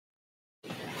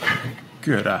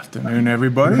Good afternoon,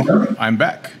 everybody. I'm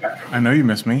back. I know you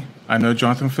missed me. I know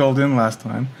Jonathan filled in last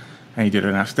time, and he did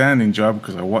an outstanding job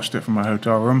because I watched it from my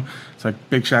hotel room. So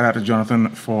big shout out to Jonathan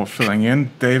for filling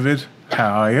in. David,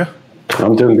 how are you?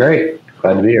 I'm doing great.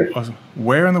 Glad to be here. Awesome.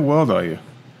 Where in the world are you?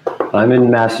 I'm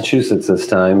in Massachusetts this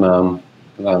time,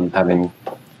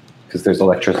 because there's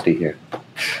electricity here.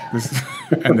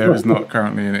 And there is not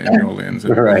currently in New Orleans.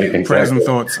 Right, exactly. Prayers and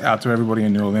thoughts out to everybody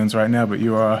in New Orleans right now, but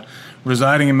you are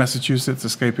residing in Massachusetts,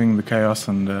 escaping the chaos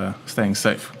and staying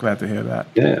safe. Glad to hear that.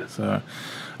 Yeah. So,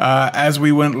 as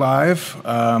we went live,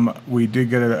 we did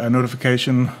get a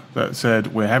notification that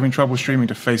said we're having trouble streaming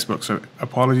to Facebook. So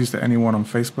apologies to anyone on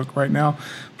Facebook right now.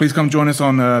 Please come join us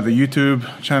on the YouTube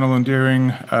channel on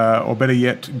Deering, or better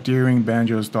yet,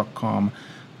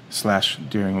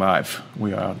 deeringbanjos.com/Deering Live.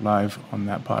 We are live on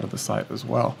that part of the site as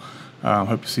well.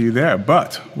 Hope to see you there.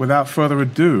 But without further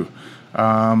ado,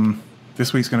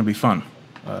 this week's going to be fun.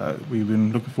 We've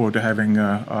been looking forward to having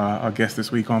our guest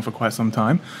this week on for quite some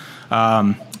time.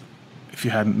 If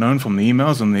you hadn't known from the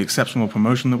emails and the exceptional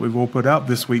promotion that we've all put out,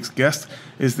 this week's guest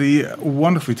is the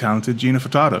wonderfully talented Gina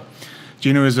Furtado.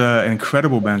 Gina is an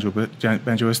incredible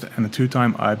banjoist and a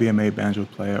two-time IBMA Banjo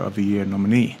Player of the Year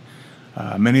nominee.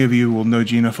 Many of you will know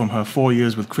Gina from her 4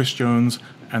 years with Chris Jones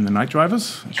and the Night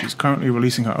Drivers. She's currently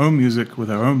releasing her own music with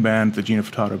her own band, the Gina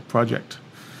Furtado Project.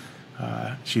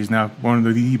 She's now one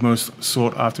of the most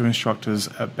sought-after instructors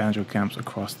at banjo camps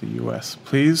across the U.S.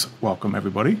 Please welcome,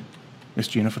 everybody, Miss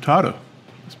Gina Furtado.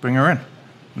 Let's bring her in.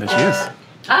 There she is.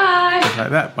 Hi. Just like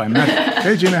that, by magic.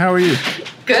 Hey, Gina, how are you?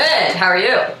 Good. How are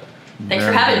you? Thanks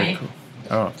for having me. Cool.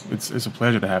 Oh, it's a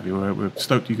pleasure to have you. We're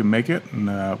stoked you can make it, and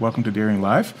welcome to Deering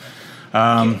Live.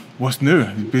 What's new?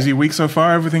 Busy week so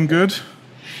far? Everything good?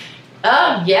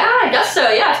 Yeah, I guess so.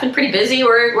 Yeah, it's been pretty busy.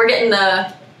 We're getting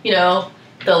the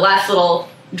last little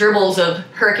dribbles of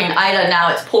Hurricane Ida. Now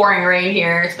it's pouring rain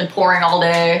here. It's been pouring all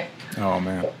day. Oh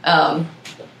man.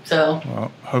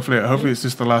 Well, hopefully it's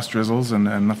just the last drizzles and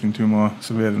nothing too more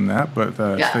severe than that. But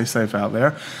stay safe out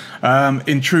there.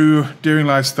 In true Deering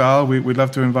Live style, we'd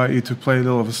love to invite you to play a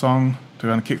little of a song to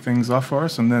kind of kick things off for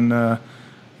us, and then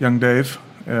young Dave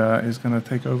is going to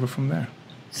take over from there.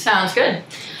 Sounds good.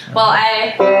 Well,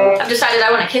 I've decided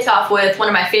I want to kick off with one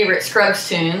of my favorite Scruggs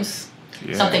tunes,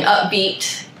 something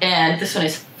upbeat, and this one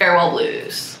is Farewell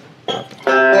Blues.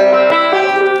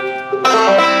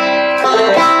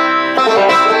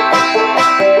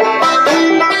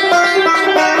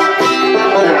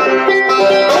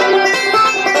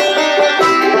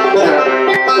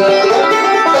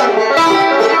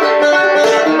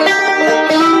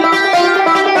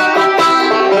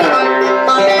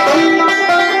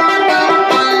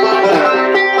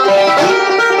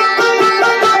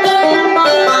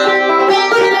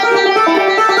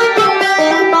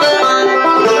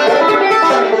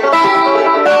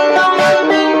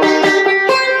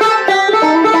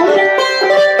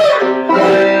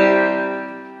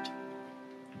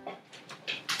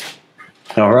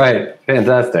 All right,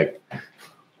 fantastic.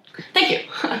 Thank you.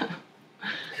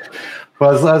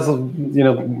 Well, I was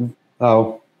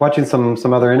watching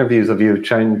some other interviews of you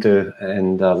trying to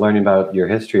and learning about your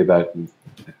history, about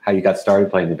how you got started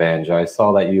playing the banjo. I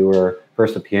saw that you were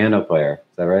first a piano player.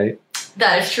 Is that right?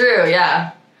 That is true.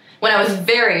 Yeah, when I was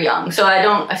very young. So I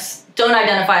don't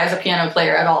identify as a piano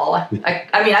player at all. I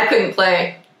mean, I couldn't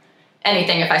play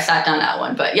anything if I sat down at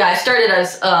one. But yeah, I started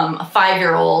as a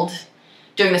 5-year-old.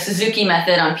 Doing the Suzuki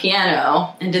method on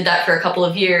piano, and did that for a couple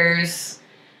of years,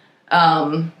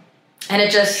 and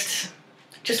it just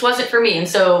wasn't for me, and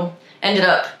so ended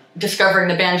up discovering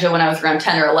the banjo when I was around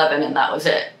 10 or 11, and that was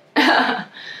it. And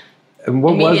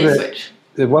what was it? Switch.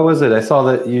 What was it? I saw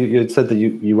that you had said that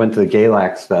you went to the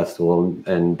Galax Festival,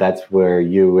 and that's where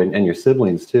you and your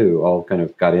siblings too all kind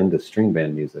of got into string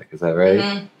band music. Is that right?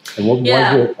 Mm-hmm. And what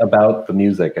was it about the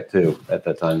music too at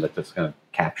that time that just kind of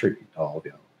captured all of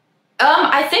you?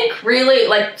 I think really,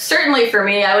 certainly for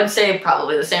me, I would say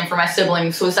probably the same for my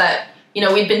siblings, was that,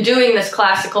 we'd been doing this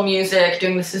classical music,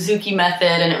 doing the Suzuki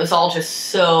method, and it was all just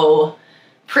so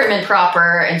prim and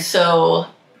proper, and so,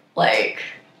 I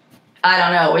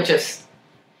don't know,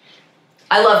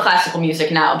 I love classical music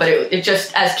now, but it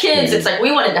just, as kids, it's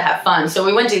we wanted to have fun, so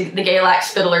we went to the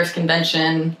Galax Fiddlers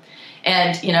Convention,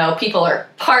 and, people are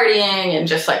partying, and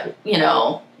just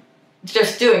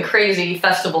just doing crazy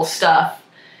festival stuff.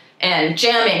 And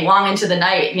jamming long into the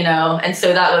night, and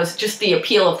so that was just the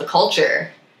appeal of the culture.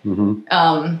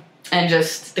 Mm-hmm. And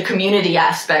just the community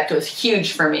aspect was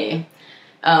huge for me.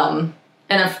 And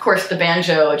of course the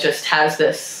banjo just has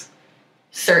this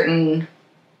certain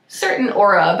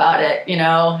aura about it,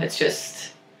 It's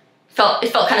just, it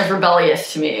felt kind of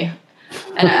rebellious to me.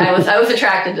 And I was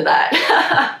attracted to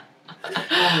that.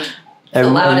 The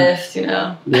loudest, you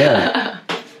know. Yeah.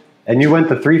 And you went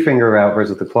the 3-finger route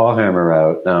versus the claw hammer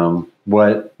route.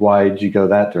 Why did you go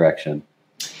that direction?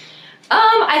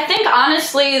 I think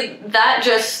honestly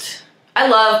I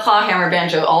love claw hammer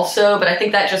banjo also, but I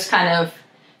think that just kind of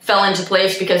fell into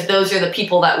place because those are the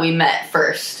people that we met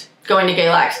first. Going to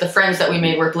Galax, the friends that we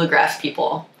made were bluegrass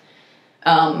people.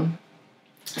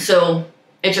 So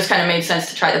it just kind of made sense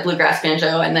to try the bluegrass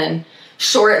banjo. And then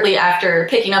shortly after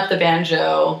picking up the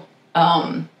banjo,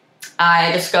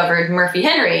 I discovered Murphy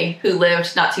Henry, who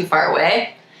lived not too far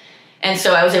away. And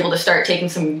so I was able to start taking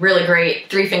some really great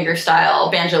 3-finger style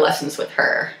banjo lessons with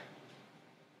her.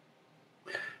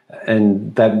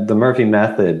 And the Murphy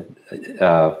method,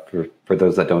 for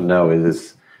those that don't know,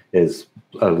 is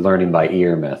a learning by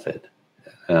ear method.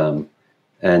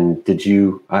 And did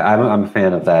you? I'm a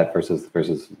fan of that versus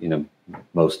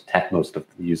most of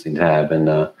using tab.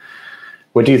 And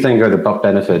what do you think are the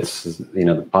benefits?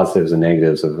 The positives and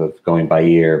negatives of going by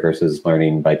ear versus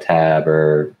learning by tab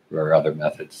or other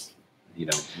methods?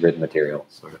 Written material.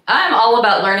 Sort of. I'm all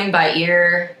about learning by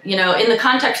ear. In the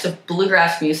context of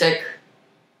bluegrass music,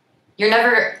 you're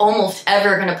never almost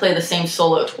ever going to play the same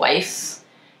solo twice.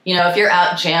 If you're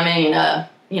out jamming and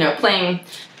playing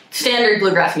standard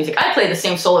bluegrass music, I play the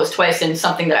same solos twice in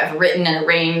something that I've written and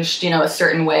arranged, a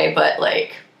certain way. But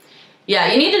you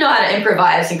need to know how to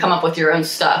improvise and come up with your own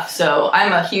stuff. So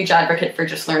I'm a huge advocate for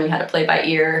just learning how to play by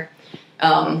ear.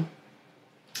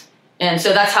 And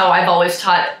so that's how I've always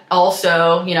taught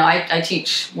also. I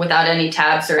teach without any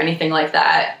tabs or anything like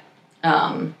that.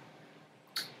 I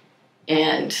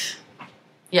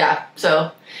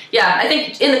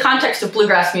think in the context of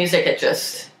bluegrass music,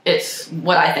 it's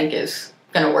what I think is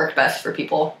going to work best for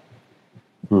people.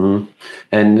 Mm-hmm.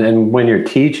 And when you're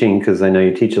teaching, because I know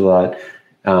you teach a lot,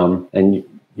 and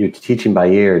you're teaching by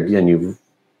ear, and you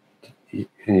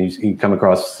come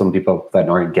across some people that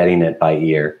aren't getting it by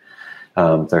ear.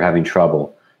 They're having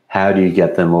trouble. How do you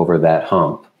get them over that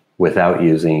hump without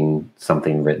using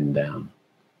something written down?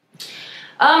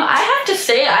 I have to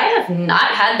say I have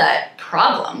not had that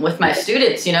problem with my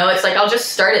students. It's like I'll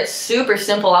just start it super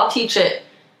simple. I'll teach it,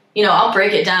 I'll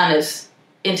break it down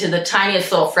into the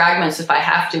tiniest little fragments if I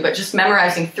have to, but just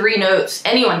memorizing 3 notes.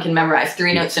 Anyone can memorize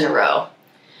 3 notes in a row.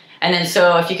 And then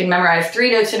so if you can memorize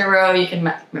 3 notes in a row, you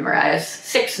can memorize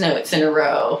 6 notes in a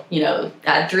row,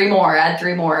 add 3 more. I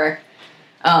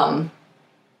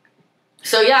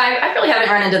really haven't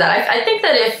run into that. I think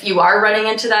that if you are running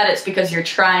into that, it's because you're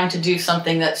trying to do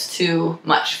something that's too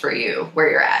much for you where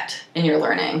you're at in your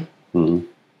learning.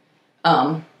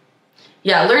 Mm-hmm.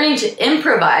 Learning to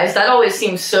improvise, that always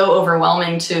seems so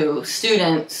overwhelming to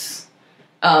students,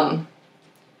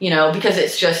 because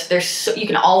it's just, you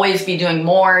can always be doing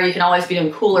more, you can always be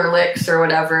doing cooler licks or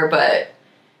whatever, but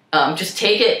just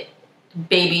take it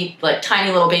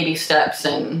tiny little baby steps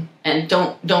and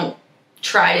don't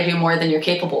try to do more than you're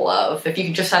capable of. If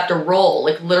you just have to roll,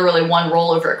 literally 1 roll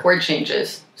over a chord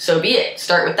changes, so be it.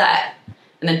 Start with that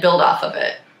and then build off of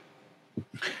it.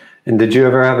 And did you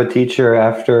ever have a teacher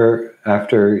after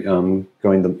going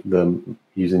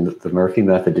using the Murphy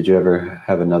method? Did you ever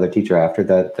have another teacher after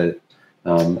that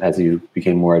as you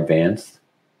became more advanced?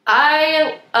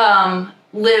 I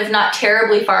live not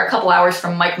terribly far, a couple hours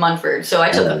from Mike Munford. So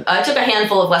I took a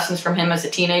handful of lessons from him as a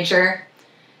teenager.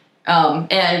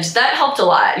 And that helped a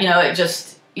lot. It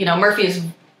just, Murphy is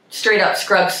straight up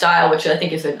Scruggs style, which I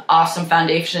think is an awesome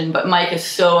foundation, but Mike is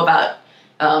so about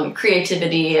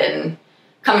creativity and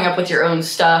coming up with your own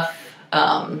stuff,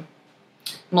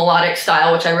 melodic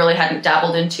style, which I really hadn't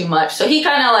dabbled in too much. So he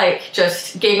kind of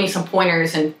just gave me some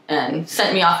pointers and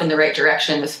sent me off in the right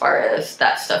direction as far as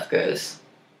that stuff goes.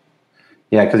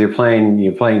 Yeah, because you play,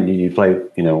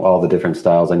 all the different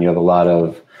styles, and you have a lot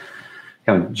of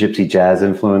kind of gypsy jazz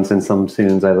influence in some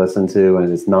tunes I listen to,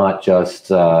 and it's not just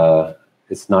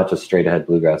straight ahead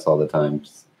bluegrass all the time.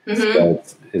 Mm-hmm. So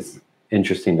it's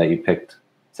interesting that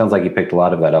sounds like you picked a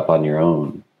lot of that up on your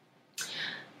own.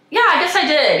 Yeah, I guess I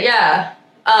did. Yeah.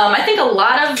 I think a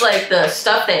lot of the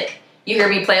stuff that you hear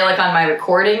me play on my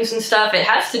recordings and stuff, it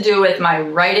has to do with my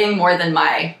writing more than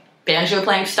my banjo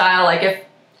playing style. If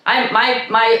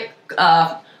my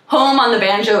home on the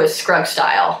banjo is Scruggs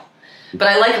style, but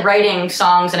I like writing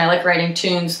songs and I like writing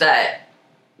tunes that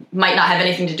might not have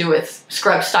anything to do with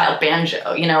Scruggs style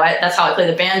banjo. That's how I play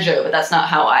the banjo, but that's not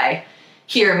how I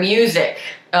hear music,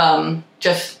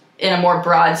 just in a more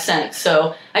broad sense.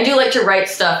 So I do like to write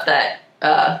stuff that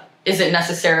isn't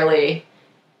necessarily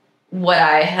what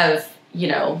I have,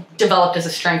 developed as a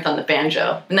strength on the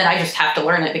banjo. And then I just have to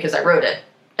learn it because I wrote it.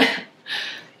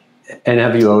 And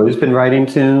have you always been writing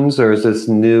tunes, or is this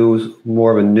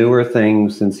more of a newer thing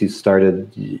since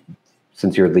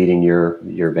you're leading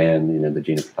your band, the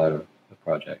Gina Furtado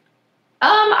Project?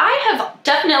 I have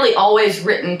definitely always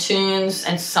written tunes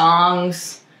and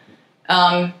songs.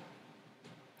 But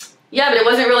it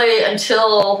wasn't really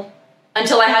until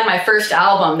I had my first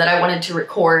album that I wanted to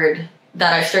record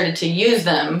that I started to use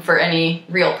them for any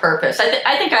real purpose.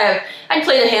 I think I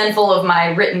played a handful of my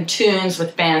written tunes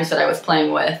with bands that I was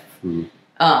playing with.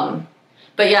 Mm-hmm.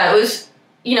 But yeah, I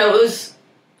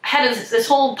had this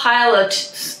whole pile of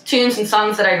tunes and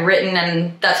songs that I'd written,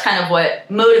 and that's kind of what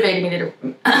motivated me to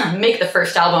make the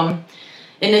first album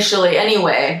initially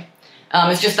anyway.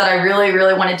 It's just that I really,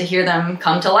 really wanted to hear them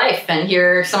come to life and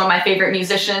hear some of my favorite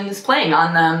musicians playing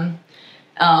on them.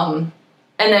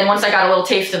 And then once I got a little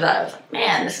taste of that, I was like,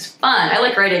 man, this is fun. I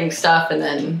like writing stuff and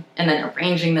then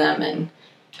arranging them and,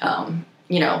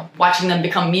 watching them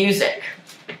become music.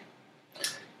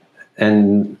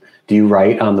 And do you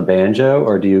write on the banjo,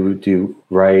 or do you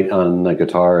write on the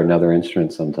guitar or another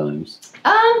instrument sometimes?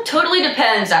 Totally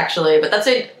depends, actually, but that's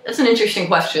an interesting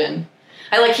question.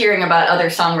 I like hearing about other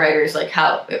songwriters, like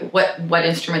what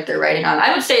instrument they're writing on.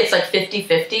 I would say it's like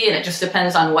 50-50, and it just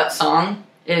depends on what song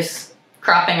is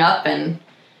cropping up and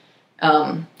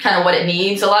kind of what it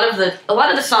needs. A lot of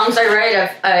the songs I write,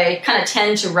 I kind of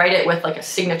tend to write it with like a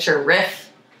signature riff.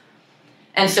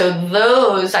 And so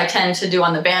those I tend to do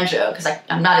on the banjo because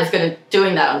I'm not as good at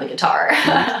doing that on the guitar.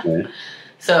 Right.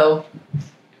 So,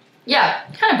 yeah,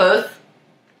 kind of both.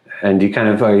 And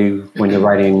when you're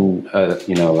writing,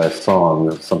 a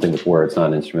song, something with words,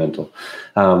 not instrumental,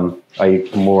 are you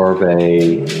more of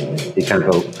a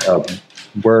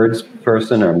words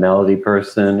person or a melody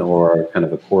person, or kind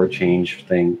of a chord change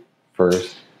thing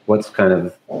first? Or does it kind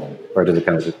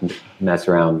of mess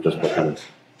around? Just what kind of?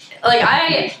 Like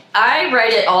I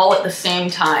write it all at the same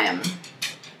time.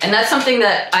 And that's something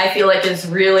that I feel like is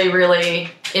really, really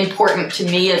important to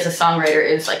me as a songwriter,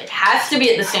 is like it has to be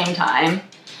at the same time,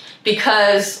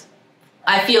 because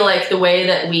I feel like the way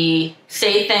that we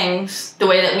say things, the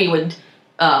way that we would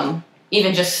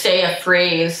even just say a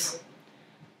phrase,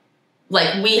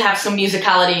 like we have some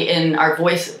musicality in our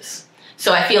voices.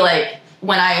 So I feel like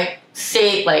when I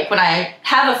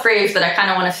have a phrase that I kind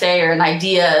of want to say or an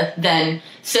idea, then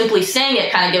simply saying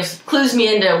it kind of clues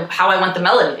me into how I want the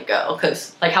melody to go.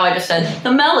 Because like how I just said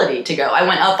the melody to go, I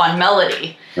went up on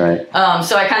melody. Right.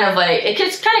 So I kind of it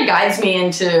just kind of guides me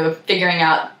into figuring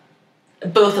out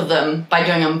both of them by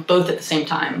doing them both at the same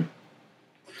time.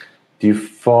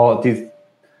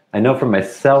 I know for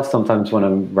myself, sometimes when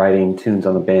I'm writing tunes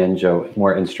on the banjo,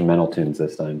 more instrumental tunes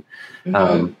this time,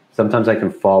 mm-hmm. Sometimes I can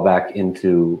fall back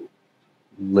into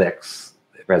licks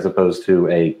as opposed to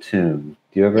a tune.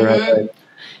 Do you ever mm-hmm. have that?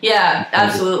 Yeah,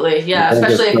 absolutely. Yeah,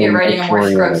 especially if you're writing a more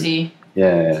scrugsy.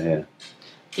 Yeah.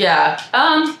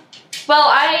 Well,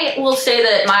 I will say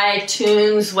that my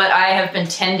tunes, what I have been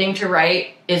tending to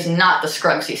write is not the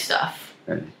scrugsy stuff.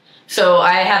 Right. So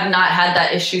I have not had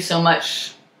that issue so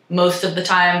much most of the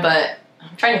time, but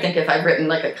I'm trying to think if I've written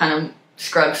like a kind of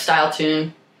Scruggs style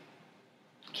tune.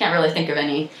 Can't really think of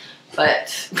any,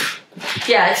 but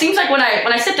yeah, it seems like when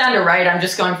I sit down to write, I'm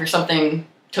just going for something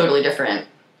totally different.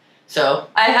 So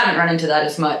I haven't run into that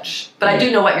as much, but I do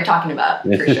know what you're talking about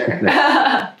for sure.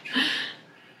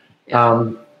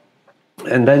 Yeah.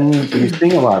 And then you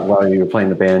sing a lot while you were playing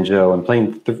the banjo, and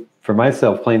for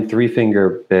myself, playing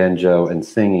 3-finger banjo and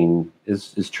singing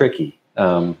is tricky.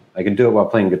 I can do it while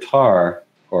playing guitar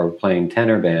or playing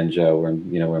tenor banjo, or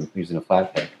where I'm using a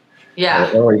flat pick.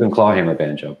 Yeah. Or even clawhammer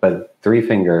banjo. But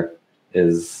 3-finger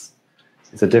it's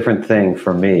a different thing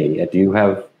for me. Do you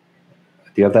have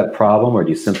that problem, or do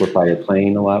you simplify your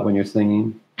playing a lot when you're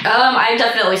singing? I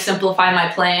definitely simplify my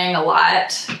playing a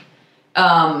lot.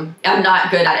 I'm not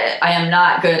good at it. I am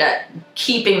not good at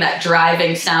keeping that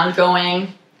driving sound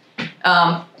going.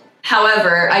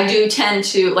 However, I do tend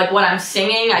to, like when I'm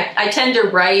singing, I tend to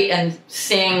write and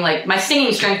sing, like my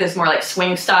singing strength is more like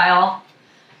swing style.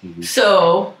 Mm-hmm.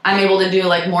 So I'm able to do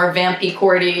like more vampy,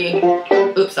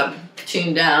 chordy. Oops, I'm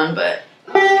tuned down, but.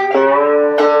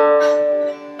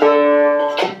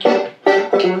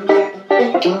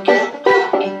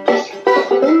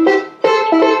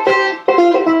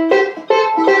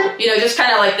 Just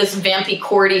kind of like this vampy,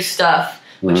 chordy stuff,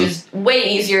 which mm-hmm. is way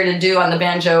easier to do on the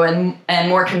banjo and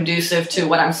more conducive to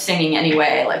what I'm singing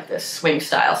anyway, like this swing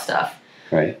style stuff.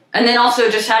 Right. And then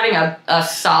also just having a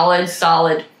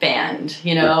solid band.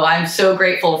 I'm so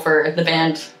grateful for the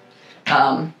band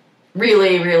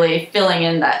really, really filling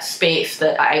in that space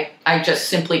that I just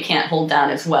simply can't hold down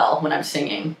as well when I'm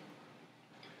singing.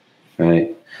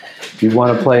 Right. Do you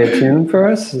want to play a tune for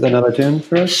us? Another tune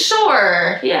for us?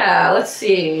 Sure. Yeah, let's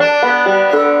see. I'm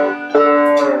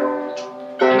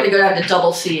going to go down to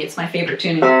double C. It's my favorite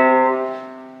tuning.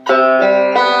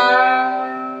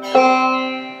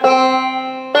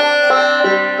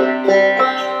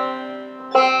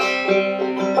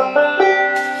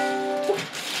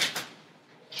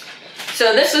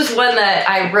 So this is one that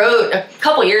I wrote a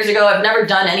couple years ago. I've never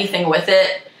done anything with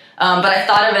it, but I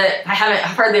thought of it. I haven't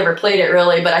hardly ever played it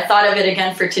really, but I thought of it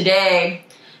again for today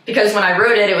because when I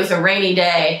wrote it, it was a rainy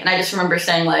day, and I just remember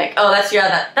saying like, "Oh, that's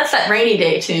that rainy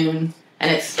day tune,"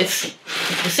 and it's the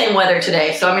same weather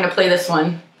today. So I'm going to play this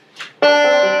one,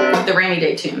 the rainy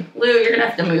day tune. Lou, you're going to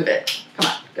have to move it. Come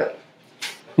on, go.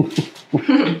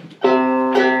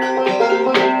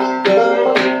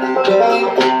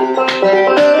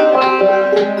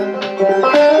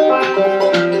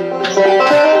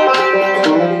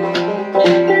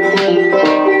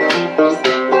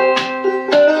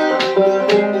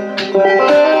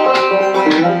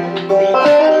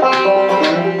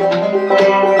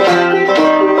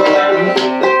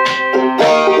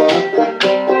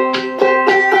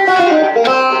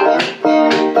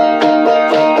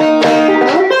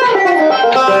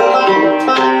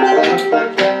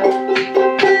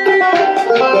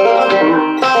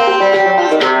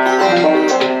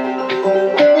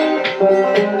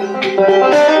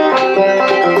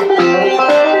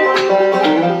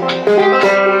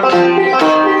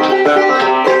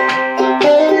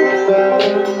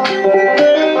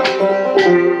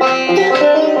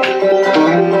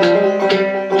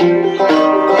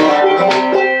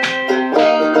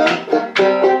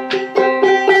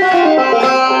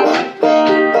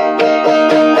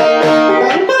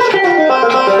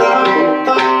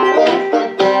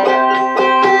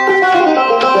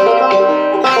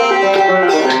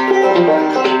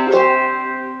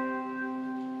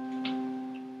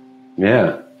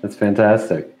 Yeah, that's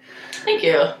fantastic. Thank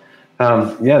you.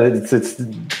 Yeah, it's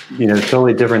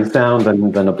totally different sound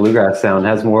than a bluegrass sound.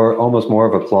 Has almost more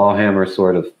of a claw hammer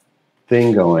sort of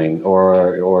thing going,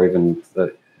 or even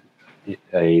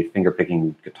a finger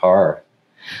picking guitar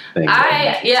thing.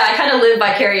 I kind of live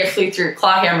vicariously through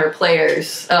clawhammer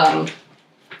players.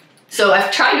 So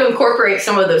I've tried to incorporate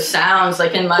some of those sounds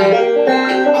like into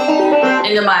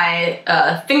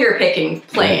my finger picking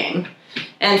playing.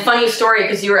 And funny story,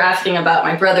 because you were asking about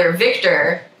my brother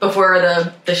Victor before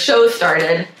the show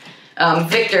started.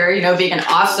 Victor, being an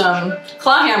awesome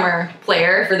clawhammer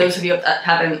player. For those of you that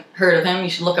haven't heard of him, you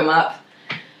should look him up.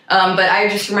 But I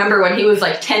just remember when he was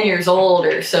like 10 years old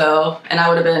or so, and I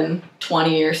would have been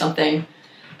 20 or something.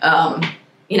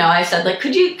 I said like,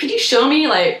 could you show me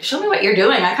what you're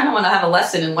doing? I kind of want to have a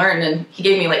lesson and learn. And he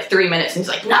gave me like 3 minutes, and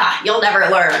he's like, nah, you'll never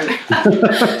learn.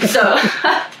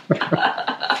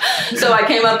 So I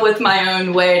came up with my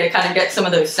own way to kind of get some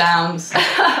of those sounds.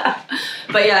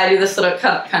 But yeah, I do this little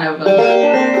kind of,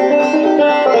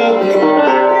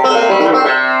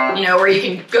 where you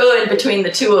can go in between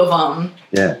the two of them.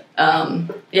 Yeah.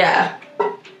 Yeah.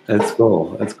 That's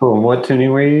cool. And what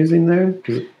tuning were you using there?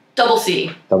 Double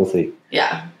C. Double C.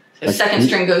 Yeah. So second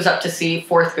string goes up to C,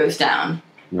 fourth goes down.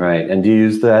 Right. And do you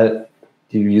use that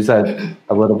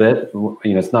a little bit?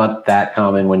 It's not that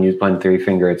common when you play three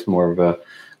finger. It's more of a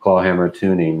clawhammer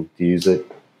tuning. Do you use it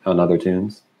on other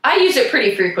tunes? I use it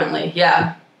pretty frequently.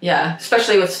 Yeah. Yeah.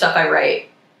 Especially with stuff I write.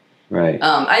 Right.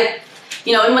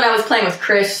 And when I was playing with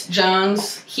Chris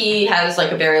Jones, he has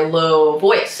like a very low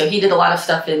voice. So he did a lot of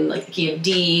stuff in like the key of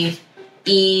D,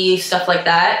 E, stuff like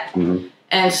that. Mm-hmm.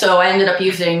 And so I ended up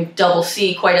using double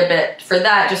C quite a bit for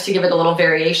that, just to give it a little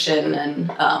variation. And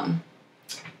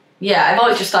I've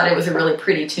always just thought it was a really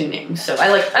pretty tuning. So I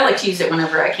like to use it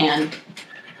whenever I can.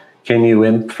 Can you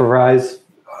improvise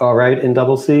all right in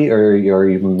double C, or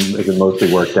is it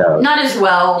mostly worked out? Not as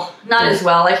well.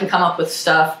 I can come up with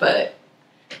stuff, but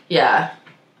yeah,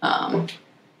 I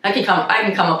can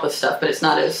come up with stuff, but it's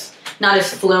not as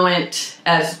fluent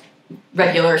as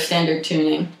regular standard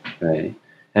tuning. Right.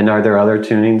 And are there other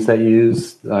tunings that you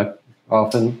use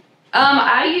often?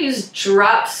 I use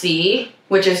drop C,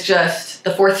 which is just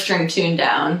the fourth string tuned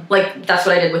down. Like that's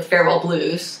what I did with Farewell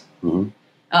Blues.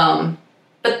 Mm-hmm.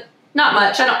 But not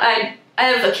much. I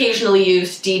have occasionally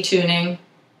used D tuning.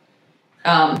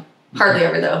 Hardly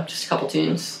ever though. Just a couple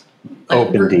tunes. Like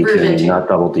open D tuning, not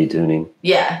double D tuning.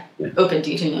 Yeah. Open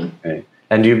D tuning. Right.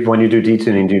 And when you do D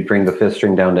tuning, do you bring the fifth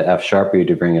string down to F sharp, or do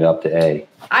you bring it up to A?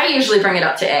 I usually bring it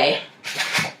up to A.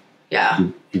 Yeah.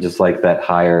 You just like that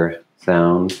higher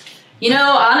sound?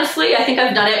 Honestly, I think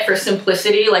I've done it for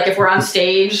simplicity. Like if we're on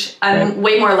stage, I'm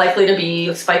way more likely to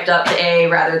be spiked up to A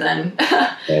rather than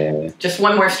just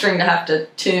one more string to have to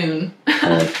tune.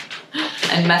 And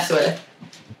and mess with.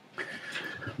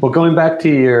 Well, going back to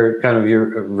your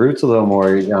roots a little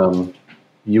more,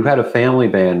 you had a family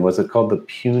band. Was it called the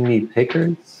Puny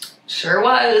Pickers? Sure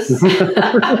was. Every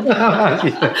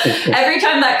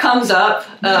time that comes up,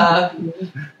 I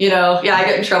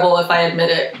get in trouble if I admit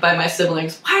it by my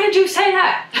siblings. Why did you say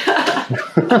that?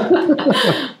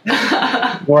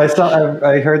 Well,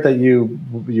 I heard that you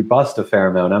busked a fair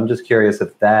amount. I'm just curious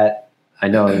if that. I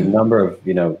know a number of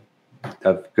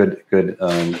of good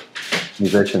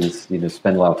musicians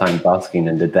spend a lot of time busking,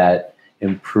 and did that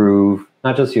improve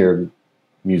not just your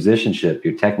musicianship,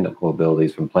 your technical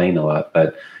abilities from playing a lot,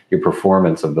 but your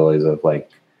performance abilities of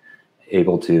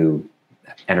able to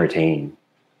entertain?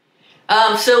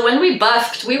 So when we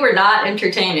busked, we were not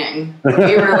entertaining. We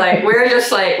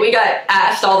got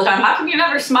asked all the time, how come you're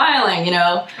never smiling,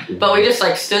 But we just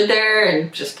stood there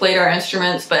and just played our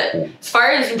instruments. But as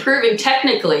far as improving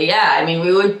technically,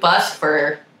 we would busk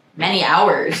for many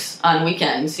hours on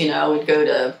weekends. We'd go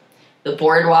to the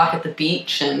boardwalk at the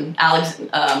beach and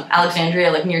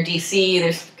Alexandria, near DC.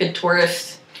 There's good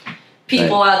tourist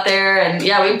people out there, and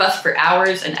we busked for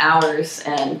hours and hours,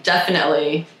 and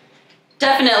definitely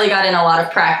got in a lot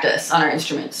of practice on our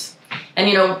instruments.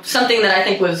 And something that I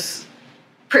think was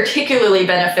particularly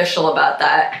beneficial about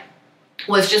that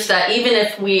was just that even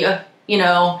if we're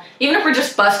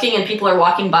just busking and people are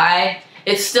walking by,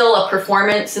 it's still a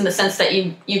performance in the sense that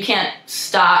you can't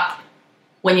stop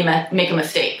when you make a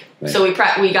mistake. Right. So we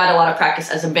got a lot of practice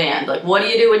as a band. What do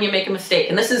you do when you make a mistake?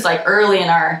 And this is early in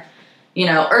our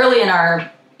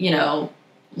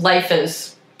life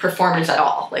as performers at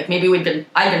all. I'd been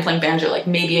playing banjo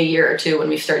maybe a year or two when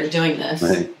we started doing this.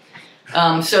 Right.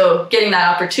 So getting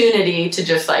that opportunity to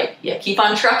just keep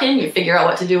on trucking, you figure out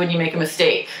what to do when you make a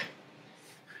mistake.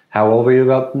 How old were you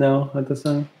about now at this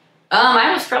time?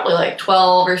 I was probably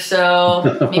 12 or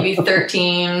so, maybe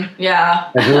 13.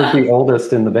 Yeah. And who was the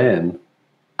oldest in the band?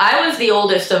 I was the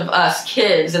oldest of us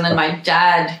kids, and then my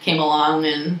dad came along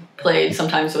and played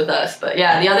sometimes with us. But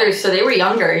the others, so they were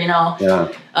younger,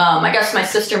 Yeah. I guess my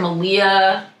sister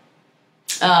Malia,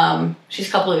 she's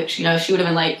a couple of, she would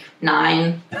have been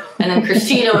 9. And then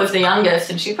Christina was the youngest,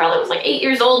 and she probably was 8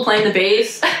 years old playing the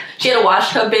bass. She had a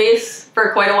wash tub bass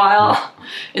for quite a while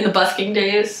in the busking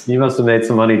days. You must have made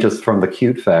some money just from the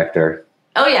cute factor.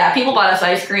 Oh yeah, people bought us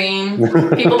ice cream.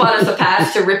 People bought us a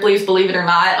pass to Ripley's Believe It or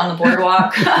Not on the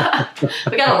boardwalk.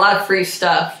 We got a lot of free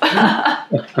stuff.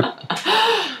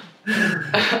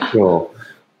 Cool.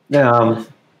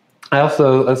 I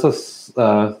also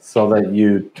saw that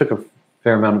you took a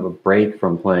fair amount of a break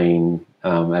from playing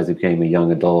as you became a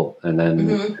young adult, and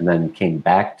then came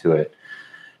back to it.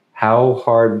 How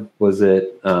hard was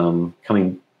it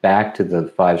coming back to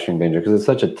the 5-string banjo? Because it's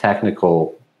such a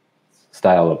technical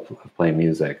style of playing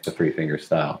music, the 3-finger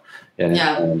style.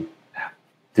 And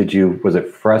did you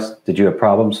have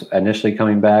problems initially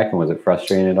coming back, and was it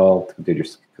frustrating at all?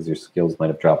 Because your skills might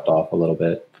have dropped off a little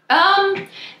bit.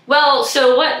 Well,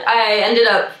 so what I ended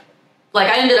up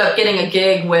getting a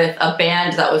gig with a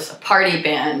band that was a party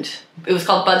band. It was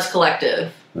called Bud's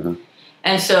Collective. Mm-hmm.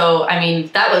 And so,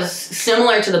 that was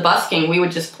similar to the busking. We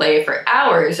would just play for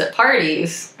hours at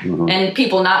parties, and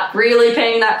people not really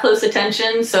paying that close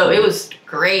attention. So it was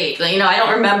great. I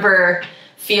don't remember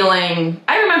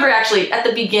I remember actually at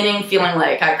the beginning feeling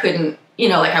like I couldn't,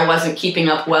 I wasn't keeping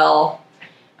up well.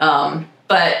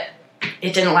 But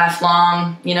it didn't last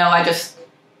long.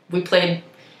 We played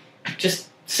just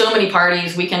so many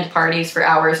parties, weekend parties for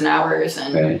hours and hours.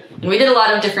 And we did a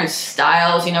lot of different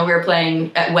styles. We were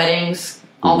playing at weddings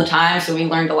all the time. So we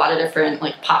learned a lot of different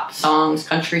pop songs,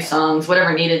 country songs,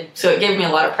 whatever needed. So it gave me a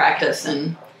lot of practice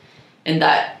in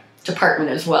that department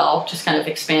as well. Just kind of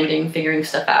expanding, figuring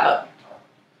stuff out.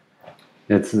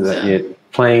 It's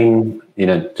playing,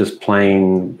 just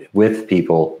playing with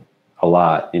people a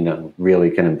lot,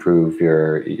 really can improve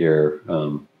your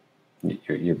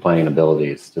playing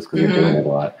abilities just because you're doing it a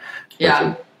lot.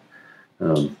 Yeah.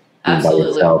 Absolutely. By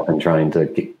yourself and trying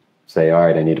to say, all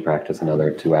right, I need to practice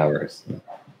another 2 hours.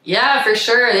 Yeah, for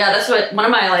sure. Yeah, that's what one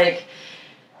of my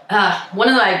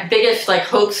biggest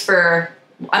hopes for.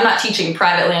 I'm not teaching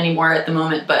privately anymore at the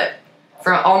moment, but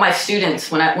for all my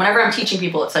students, whenever I'm teaching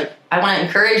people, it's I want to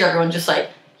encourage everyone. Just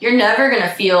you're never gonna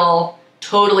feel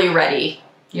totally ready.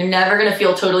 You're never gonna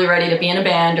feel totally ready to be in a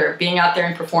band or being out there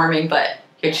and performing, but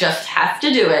you just have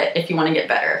to do it if you want to get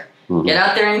better. Mm-hmm. Get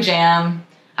out there and jam.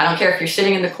 I don't care if you're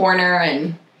sitting in the corner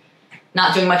and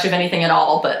not doing much of anything at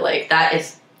all, but that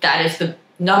is the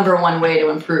number one way to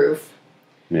improve.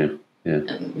 Yeah.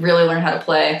 And really learn how to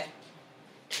play.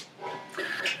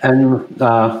 And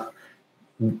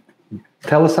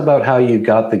Tell us about how you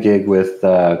got the gig with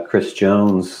Chris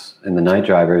Jones and the Night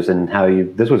Drivers, and how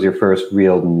this was your first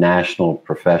real national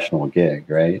professional gig,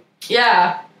 right?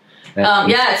 Yeah.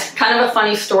 Yeah, it's kind of a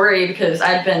funny story because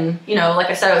I'd been, like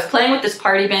I said, I was playing with this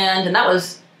party band, and that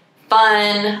was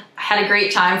fun. I had a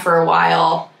great time for a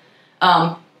while.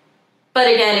 But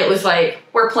again, it was like,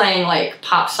 we're playing like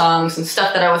pop songs and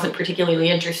stuff that I wasn't particularly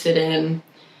interested in.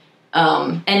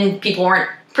 And people weren't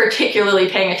particularly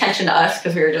paying attention to us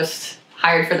because we were just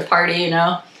hired for the party,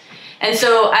 And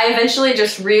so I eventually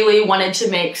just really wanted to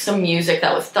make some music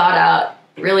that was thought out,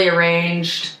 really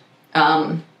arranged.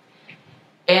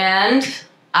 And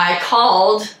I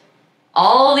called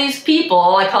all these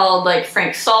people. I called like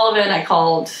Frank Sullivan. I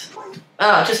called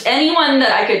just anyone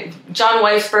that I could. John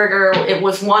Weisberger, it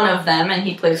was one of them, and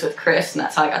he plays with Chris, and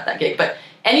that's how I got that gig. But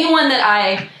anyone that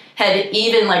I had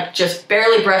even like just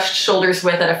barely brushed shoulders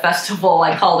with at a festival,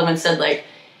 I called him and said like,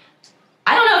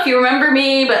 I don't know if you remember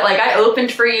me, but like I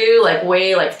opened for you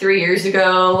like 3 years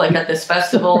ago, like at this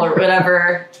festival or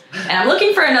whatever. And I'm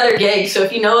looking for another gig. So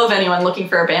if you know of anyone looking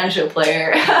for a banjo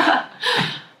player,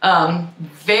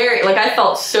 I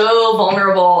felt so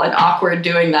vulnerable and awkward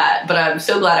doing that, but I'm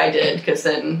so glad I did, because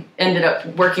then ended up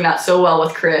working out so well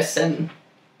with Chris and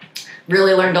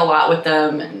really learned a lot with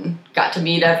them and got to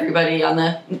meet everybody on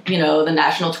the, the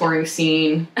national touring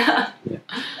scene. Yeah.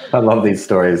 I love these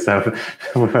stories. So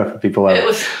people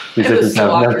musicians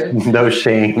have no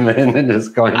shame and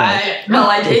just going on.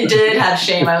 I did have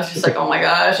shame. I was just like, oh my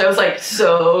gosh. I was like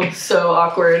so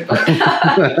awkward. But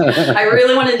I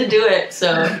really wanted to do it.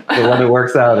 So when it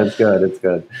works out, it's good. It's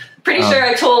good. Pretty sure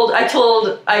I told,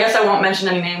 I guess I won't mention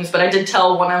any names, but I did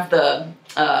tell one of the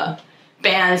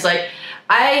bands, like,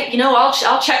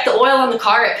 I'll check the oil on the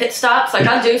car at pit stops. Like,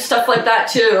 I'll do stuff like that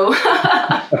too.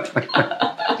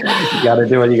 You got to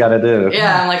do what you got to do.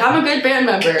 Yeah, I'm like, I'm a good band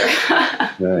member.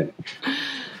 Right.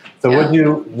 So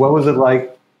what was it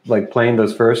like playing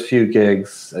those first few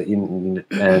gigs, and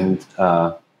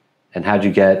how'd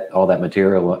you get all that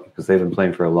material? Because they've been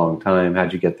playing for a long time.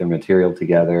 How'd you get their material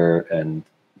together, and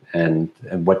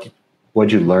what'd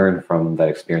you learn from that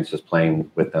experience just playing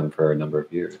with them for a number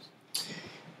of years?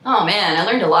 Oh man, I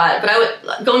learned a lot.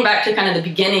 But going back to kind of the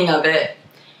beginning of it,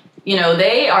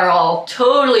 they are all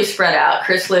totally spread out.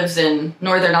 Chris lives in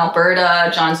northern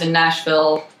Alberta. John's in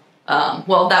Nashville.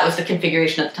 Well, that was the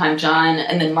configuration at the time, John.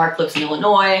 And then Mark lives in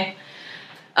Illinois.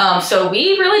 So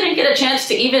we really didn't get a chance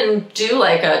to even do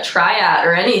like a tryout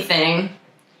or anything.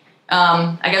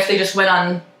 I guess they just went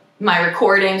on my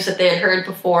recordings that they had heard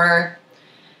before.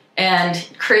 And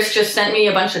Chris just sent me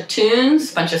a bunch of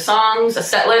tunes, a bunch of songs, a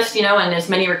set list, and as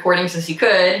many recordings as he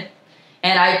could.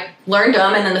 And I learned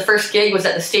them, and then the first gig was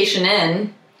at the Station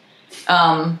Inn,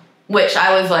 which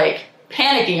I was like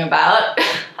panicking about.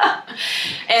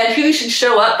 And who should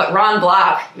show up but Ron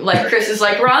Block? Like, Chris is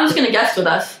like, Ron's going to guest with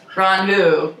us. Ron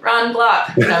who? Ron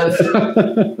Block. And I was,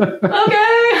 okay.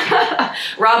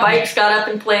 Rob Ikes got up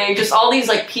and played. Just all these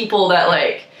like people that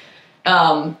like,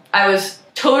 I was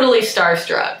totally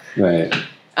starstruck. Right.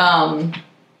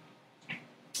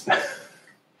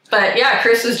 But yeah,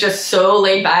 Chris was just so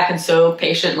laid back and so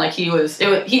patient. Like he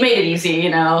made it easy,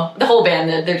 the whole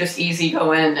band, they're just easy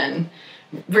going and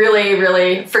really,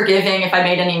 really forgiving. If I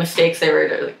made any mistakes, they were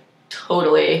like,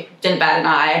 totally didn't bat an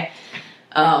eye.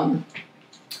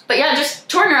 But yeah, just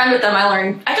touring around with them,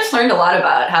 I just learned a lot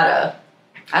about how to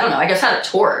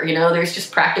tour, there's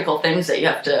just practical things that you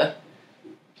have to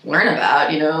learn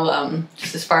about,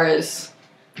 just as far as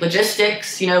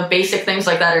logistics, basic things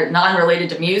like that are non-related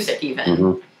to music even.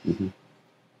 Mm-hmm. Mm-hmm.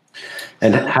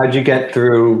 And how'd you get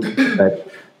through that?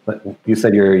 You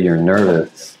said you're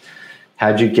nervous.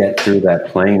 How'd you get through that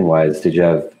playing wise? Did you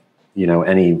have,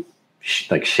 any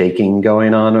shaking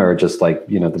going on, or just like,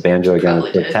 the banjo again,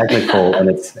 it's technical and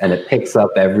it picks up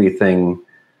everything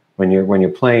when you're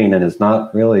playing and it's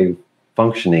not really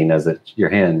functioning your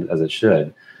hand as it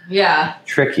should. Yeah.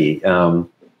 Tricky. Do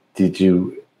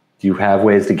you have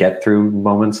ways to get through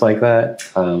moments like that?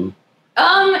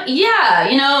 Yeah,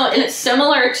 and it's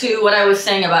similar to what I was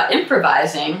saying about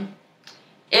improvising.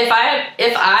 If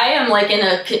I am like in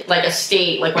a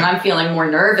state, like when I'm feeling more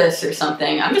nervous or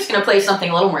something, I'm just going to play something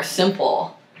a little more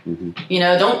simple. Mm-hmm.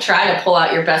 Don't try to pull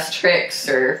out your best tricks,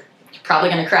 or you're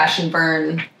probably going to crash and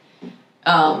burn.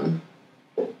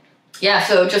 Yeah,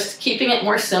 so just keeping it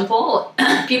more simple.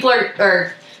 People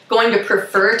are going to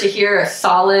prefer to hear a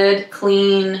solid,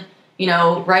 clean,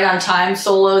 right on time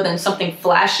solo than something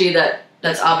flashy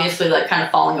that's obviously like kind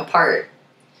of falling apart.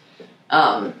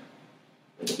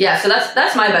 Yeah, so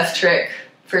that's my best trick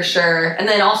for sure. And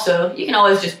then also you can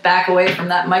always just back away from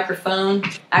that microphone,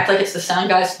 act like it's the sound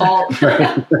guy's fault.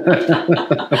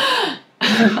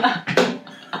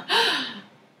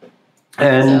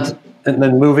 And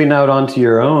then moving out onto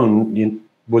your own,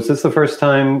 was this the first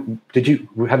time?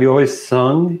 Have you always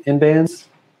sung in bands?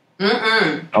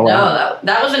 Mm-mm. Oh, wow. No,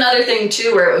 that was another thing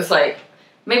too, where it was like,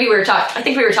 maybe I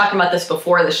think we were talking about this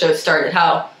before the show started,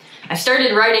 how I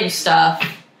started writing stuff,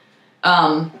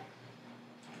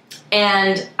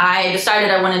 and I decided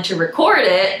I wanted to record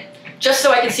it just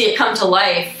so I could see it come to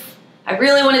life. I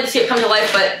really wanted to see it come to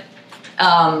life, but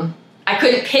I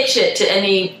couldn't pitch it to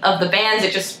any of the bands.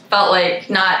 It just felt like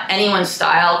not anyone's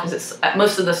style, because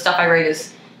most of the stuff I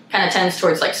write kind of tends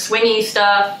towards like swingy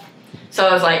stuff. So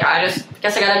I was like, I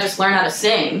guess I gotta just learn how to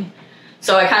sing.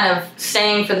 So I kind of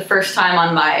sang for the first time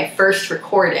on my first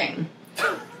recording.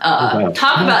 Wow.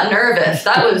 Talk about nervous.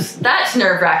 That's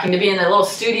nerve-wracking to be in a little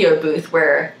studio booth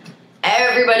where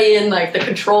everybody in like the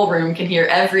control room can hear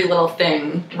every little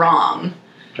thing wrong.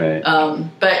 Right.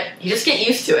 But you just get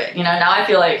used to it. Now I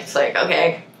feel like it's like,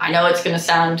 okay, I know it's going to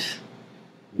sound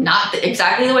not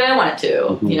exactly the way I want it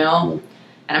to, Mm-hmm.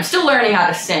 and I'm still learning how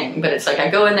to sing, but it's like I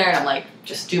go in there and I'm like,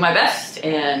 just do my best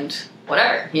and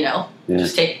whatever,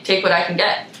 just take what I can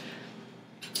get.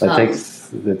 That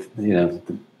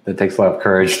takes a lot of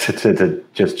courage to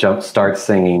just start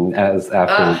singing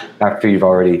after you've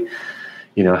already,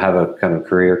 have a kind of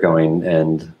career going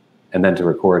and then to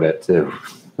record it too.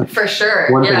 For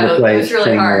sure. One thing to play, it was really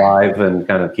sing hard. live and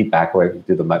kind of keep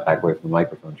do the back away from the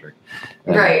microphone trick.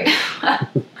 Right.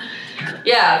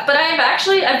 Yeah, but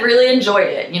I've really enjoyed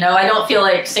it. I don't feel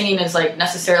like singing is like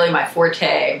necessarily my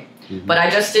forte, but I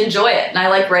just enjoy it. And I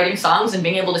like writing songs and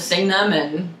being able to sing them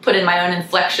and put in my own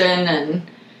inflection. And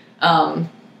so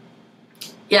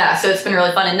it's been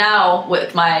really fun. And now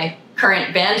with my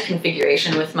current band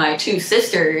configuration with my two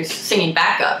sisters singing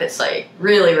backup, it's like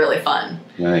really, really fun.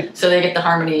 Right. So they get the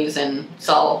harmonies and it's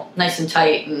all nice and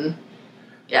tight and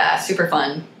super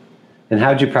fun. And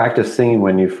how'd you practice singing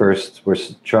when you first were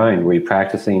trying? Were you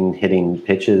practicing hitting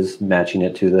pitches, matching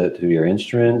it to your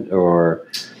instrument, or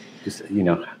just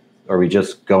are we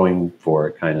just going for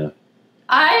it kind of?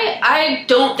 I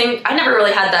never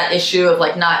really had that issue of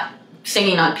like not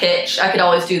singing on pitch. I could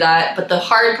always do that, but the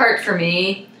hard part for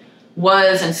me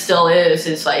was and still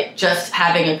is like just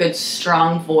having a good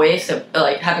strong voice,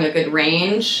 like having a good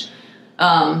range.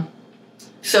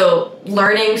 So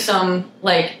learning some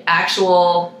like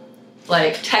actual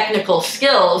like technical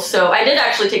skills. So I did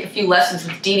actually take a few lessons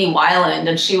with Dee Dee Weiland,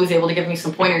 and she was able to give me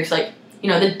some pointers, like,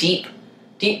 the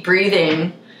deep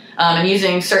breathing, and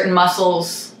using certain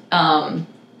muscles.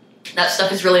 That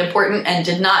stuff is really important and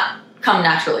did not come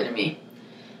naturally to me.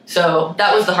 So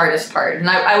that was the hardest part. And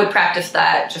I would practice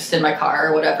that just in my car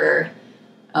or whatever.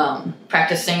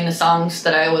 Practice singing the songs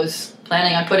that I was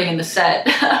planning on putting in the set.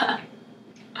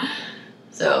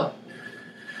 So.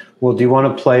 Well, do you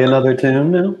want to play another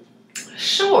tune now?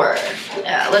 Sure.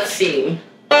 Yeah, let's see.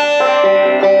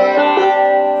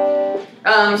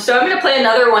 So I'm going to play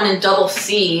another one in double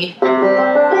C.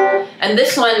 And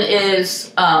this one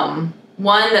is one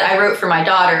that I wrote for my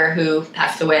daughter who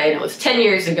passed away, and it was 10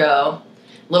 years ago.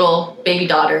 Little baby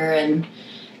daughter. And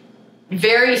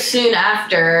very soon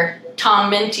after, Tom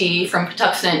Minty from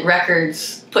Patuxent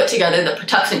Records put together the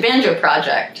Patuxent Banjo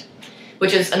Project,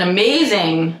 which is an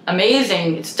amazing,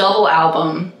 it's double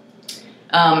album.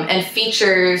 And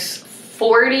features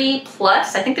 40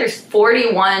 plus, I think there's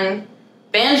 41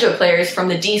 banjo players from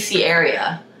the DC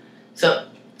area. So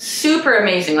super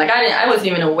amazing. Like I wasn't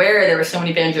even aware there were so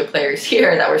many banjo players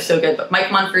here that were so good. But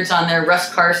Mike Munford's on there,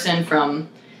 Russ Carson from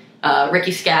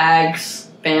Ricky Skaggs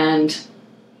band.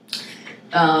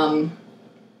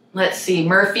 Let's see,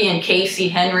 Murphy and Casey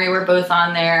Henry were both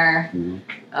on there.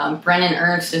 Mm-hmm. Brennan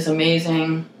Ernst is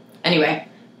amazing. Anyway,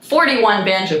 41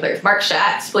 banjo players. Mark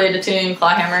Schatz played a tune,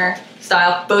 clawhammer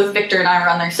style. Both Victor and I were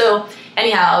on there. So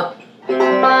anyhow,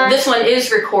 this one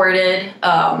is recorded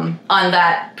on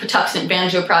that Patuxent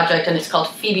Banjo Project, and it's called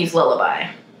Phoebe's Lullaby.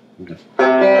 Okay.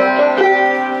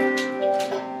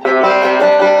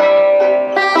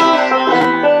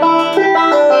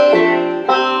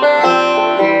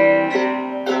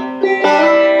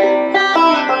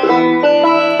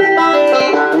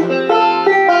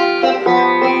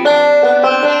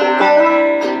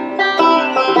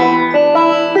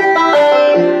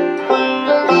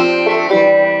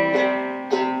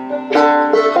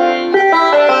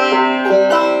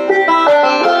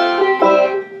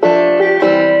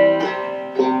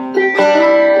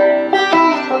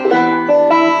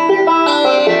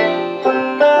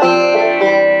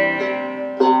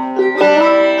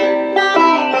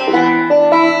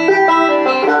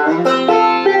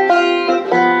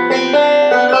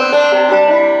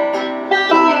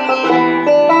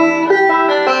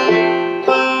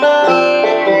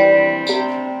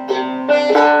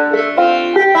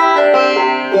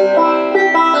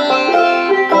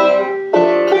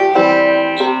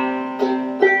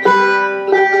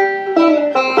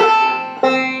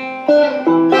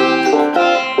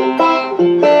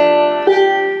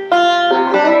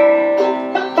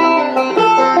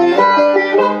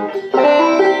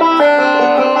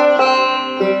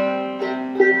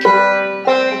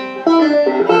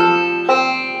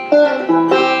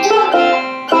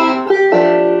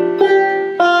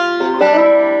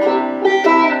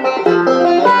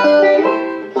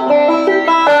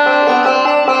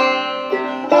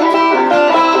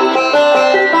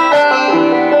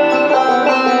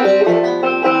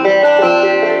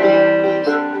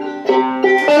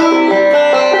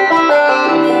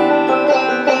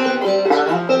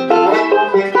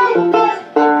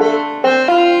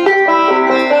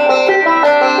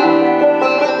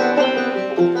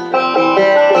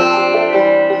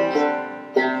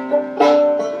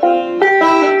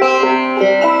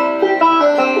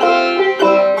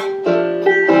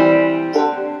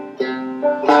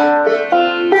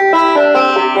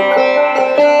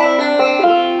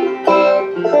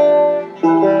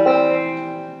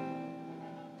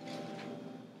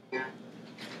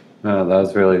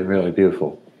 was really, really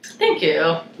beautiful. Thank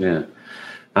you. Yeah,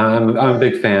 I'm a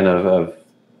big fan of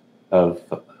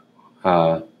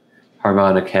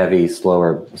harmonic heavy,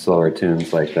 slower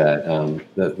tunes like that.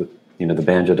 The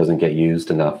banjo doesn't get used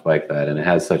enough like that, and it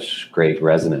has such great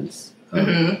resonance.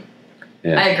 Yeah.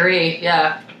 I agree.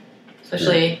 Yeah,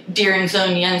 especially Deering's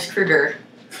own Jens Kruger.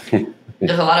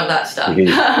 There's a lot of that stuff.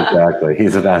 Exactly,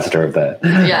 he's a master of that.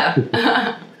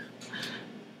 Yeah.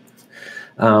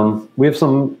 We have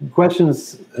some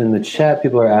questions in the chat.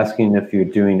 People are asking if you're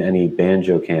doing any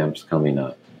banjo camps coming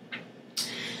up.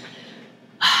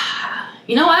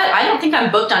 You know what? I don't think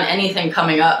I'm booked on anything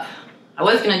coming up. I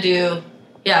was going to do,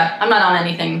 I'm not on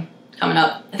anything coming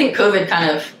up. I think COVID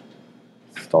kind of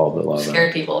stalled a lot.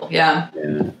 Scared people, yeah.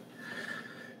 And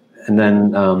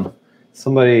then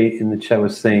somebody in the chat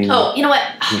was saying... Oh, you know what?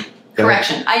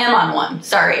 Correction. I am on one.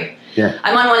 Sorry. Yeah.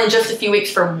 I'm on one in just a few weeks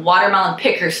for Watermelon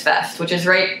Pickers Fest, which is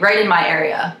right in my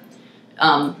area.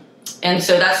 And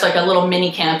so that's like a little mini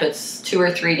camp. It's 2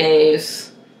 or 3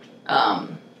 days.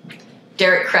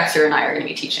 Derek Kretzer and I are going to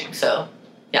be teaching. So,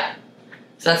 yeah.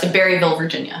 So that's in Berryville,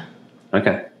 Virginia.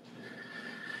 Okay.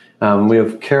 We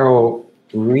have Carol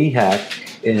Rehack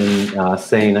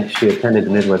saying that she attended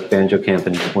the Midwest Banjo Camp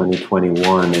in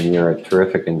 2021, and you're a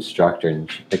terrific instructor,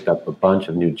 and she picked up a bunch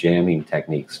of new jamming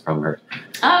techniques from her,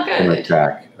 from her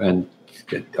track. And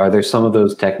are there some of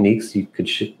those techniques you could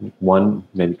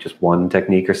maybe just one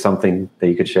technique or something that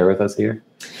you could share with us here?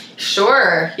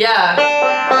 Sure. Yeah.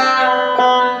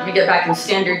 Let me get back in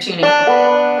standard tuning.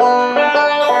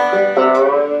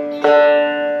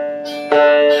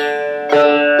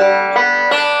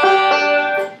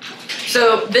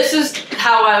 So this is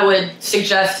how I would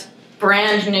suggest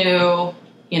brand new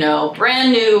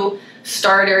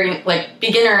starter, like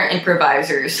beginner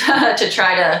improvisers to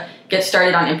try to get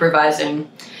started on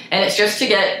improvising. And it's just to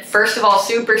get, first of all,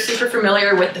 super, super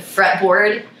familiar with the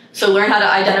fretboard. So learn how to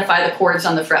identify the chords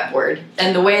on the fretboard.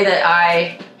 And the way that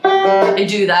I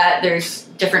do that, there's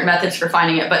different methods for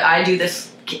finding it, but I do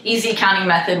this easy counting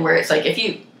method where it's like if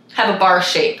you have a bar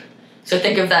shape, so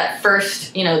think of that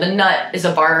first, the nut is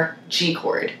a bar G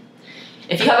chord.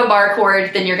 If you have a bar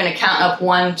chord, then you're going to count up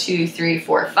 1, 2, 3,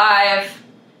 4, 5,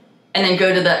 and then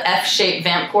go to the F-shaped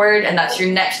vamp chord, and that's your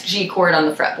next G chord on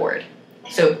the fretboard.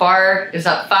 So bar is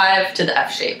up 5 to the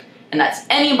F shape, and that's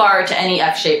any bar to any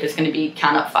F shape is going to be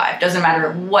count up 5. Doesn't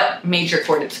matter what major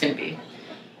chord it's going to be.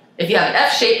 If you have an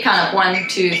F shape, count up 1,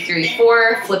 2, 3,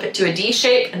 4, flip it to a D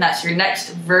shape, and that's your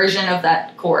next version of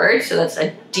that chord. So that's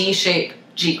a D shape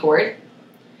G chord.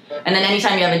 And then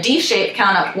anytime you have a D shape,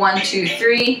 count up 1, 2,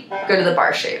 3, go to the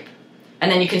bar shape.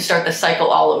 And then you can start the cycle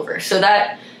all over. So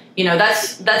that,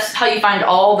 that's how you find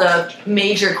all the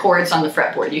major chords on the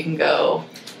fretboard. You can go,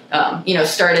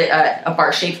 start it at a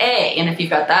bar shape A. And if you've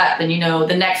got that, then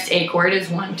the next A chord is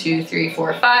 1, 2, 3,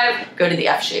 4, 5, go to the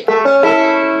F shape.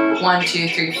 1, 2,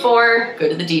 3, 4, go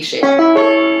to the D shape.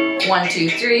 1, 2,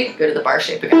 3, go to the bar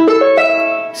shape again.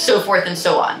 So forth and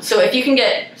so on. So if you can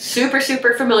get super,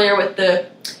 super familiar with the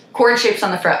chord shapes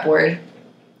on the fretboard,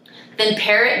 then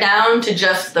pare it down to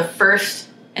just the first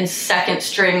and second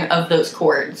string of those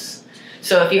chords.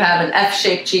 So if you have an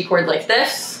F-shaped G chord like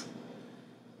this,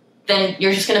 then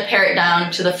you're just going to pare it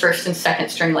down to the first and second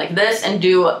string like this and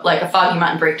do like a Foggy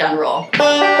Mountain breakdown roll.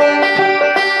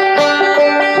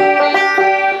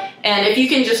 And if you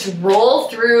can just roll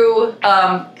through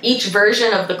each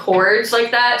version of the chords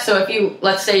like that, so if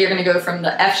let's say you're going to go from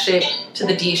the F shape to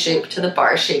the D shape to the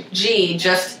bar shape G,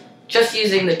 just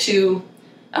using the two,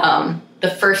 the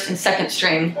first and second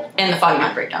string and the Foggy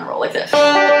Mountain breakdown roll like this.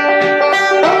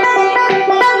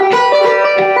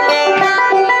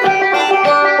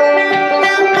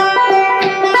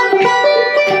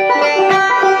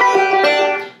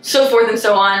 So forth and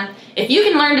so on. If you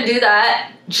can learn to do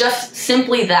that, just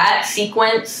simply that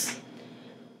sequence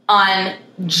on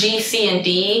G, C, and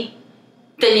D,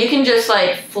 then you can just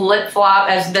like flip-flop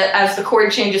as the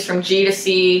chord changes from G to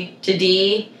C to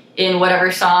D in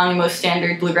whatever song, most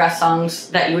standard bluegrass songs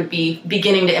that you would be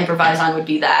beginning to improvise on would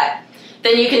be that.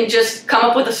 Then you can just come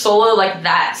up with a solo like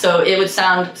that. So it would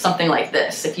sound something like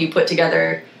this. If you put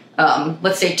together,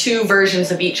 let's say 2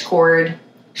 versions of each chord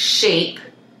shape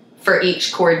for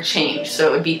each chord change. So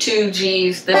it would be 2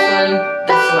 Gs, this one,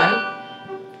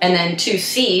 and then 2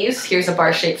 Cs. Here's a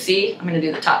bar-shaped C. I'm going to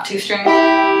do the top 2 strings.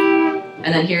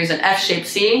 And then here's an F-shaped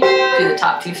C, do the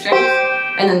top 2 strings.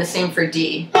 And then the same for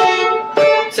D.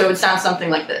 So it would sound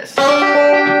something like this.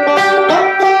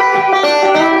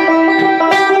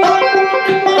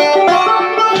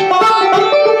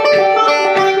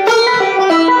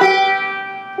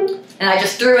 And I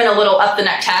just threw in a little up the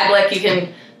neck tag, like you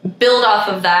can build off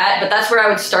of that, but that's where I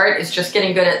would start, is just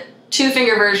getting good at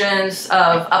 2-finger versions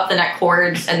of up the neck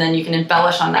chords, and then you can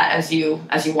embellish on that as you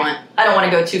want. I don't want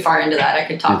to go too far into that. I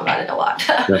could talk about it a lot.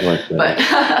 Definitely. But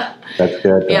that's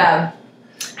good. Yeah,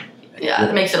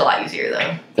 it makes it a lot easier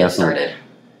though. Get started.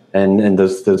 And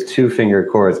those 2-finger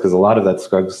chords, because a lot of that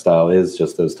Scruggs style is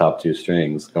just those top 2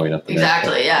 strings going up the neck.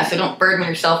 Exactly. Yeah. So don't burden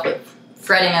yourself with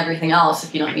fretting everything else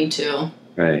if you don't need to.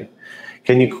 Right.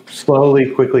 Can you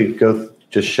quickly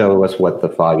just show us what the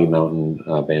Foggy Mountain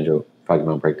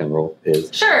breakdown roll is?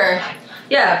 Sure.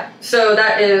 Yeah. So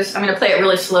that is, I'm going to play it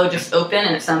really slow, just open,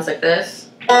 and it sounds like this.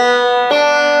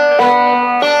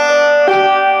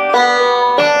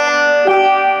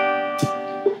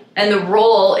 And the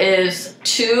roll is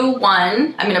 2,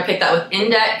 1. I'm going to pick that with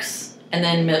index and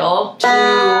then middle. 2,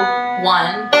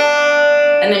 1.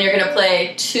 And then you're going to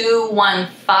play 2, 1,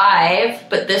 5,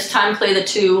 but this time play the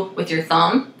 2 with your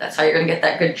thumb. That's how you're going to get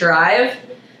that good drive.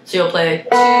 So you'll play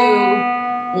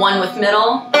 2, 1 with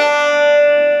middle,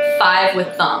 5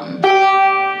 with thumb.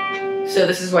 So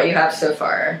this is what you have so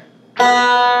far.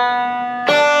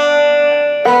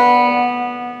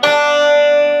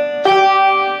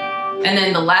 And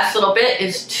then the last little bit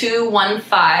is 2, 1,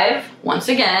 5 once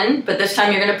again, but this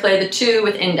time you're going to play the 2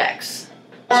 with index.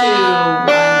 2, 1,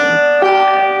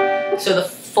 5. So the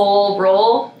full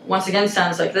roll once again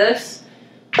sounds like this.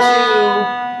 2,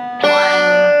 1, 2,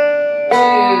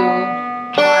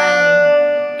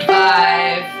 1,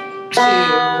 5, 2, 1,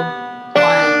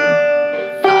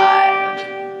 5.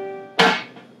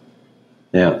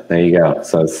 Yeah, there you go.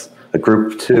 So it's a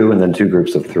group 2 and then 2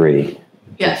 groups of 3.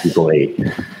 Yes. Equal 8.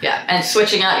 Yeah, and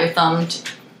switching out your thumb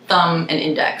and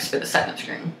index for the second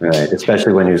string. Right,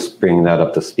 especially when you're bringing that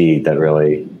up to speed. That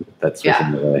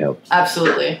switching that really helps.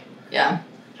 Absolutely. Yeah.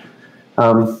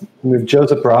 We have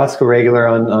Joseph Rosk, a regular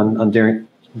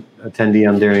attendee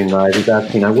on Daring Live. He's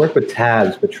asking, I work with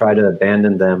tabs, but try to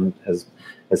abandon them as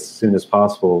soon as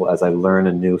possible as I learn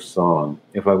a new song.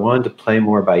 If I wanted to play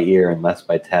more by ear and less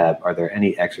by tab, are there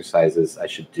any exercises I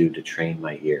should do to train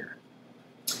my ear?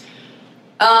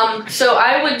 So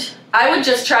I would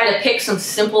just try to pick some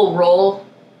simple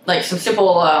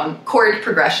chord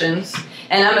progressions.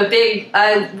 And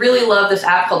I really love this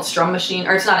app called Strum Machine,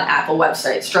 or it's not an Apple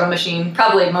website, Strum Machine.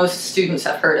 Probably most students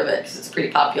have heard of it because it's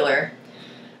pretty popular.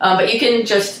 But you can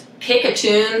just pick a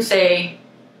tune, say,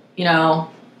 Blue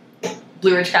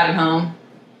Ridge Cabin Home,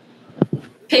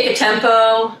 pick a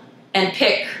tempo, and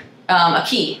pick a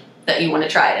key that you want to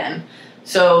try it in.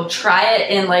 So try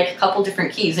it in like a couple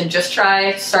different keys and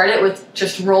start it with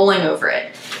just rolling over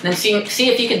it. And then see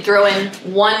if you can throw in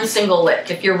one single lick.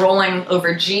 If you're rolling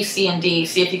over G, C, and D,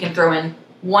 see if you can throw in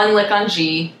one lick on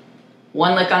G,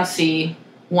 one lick on C,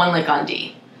 one lick on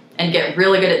D. And get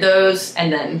really good at those,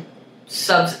 and then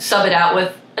sub it out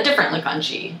with a different lick on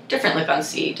G, different lick on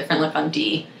C, different lick on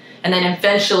D. And then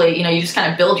eventually, you just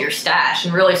kind of build your stash.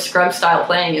 And really Scruggs style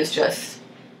playing is just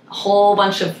a whole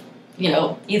bunch of,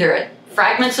 either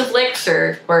fragments of licks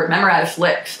or memorized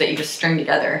licks that you just string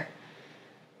together.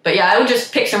 But yeah, I would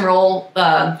just pick some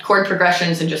chord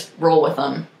progressions and just roll with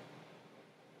them.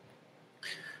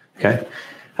 Okay.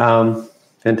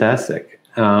 Fantastic.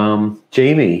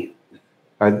 Jamie,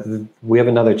 we have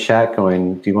another chat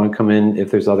going. Do you want to come in if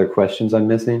there's other questions I'm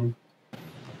missing?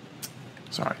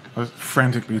 Sorry, I was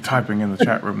frantically typing in the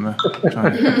chat room there,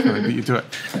 trying to beat you to it.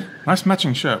 Nice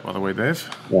matching shirt, by the way, Dave.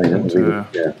 Yeah,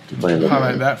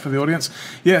 highlight that for the audience.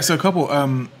 Yeah, so a couple.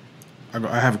 I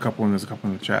have a couple, and there's a couple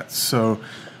in the chat. So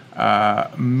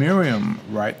Miriam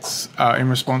writes, in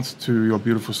response to your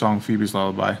beautiful song, Phoebe's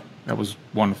Lullaby. That was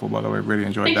wonderful, by the way. Really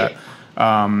enjoyed that.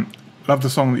 Love the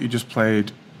song that you just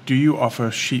played. Do you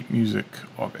offer sheet music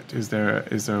of it? Is there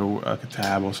a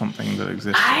tab or something that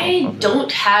exists? I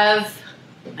don't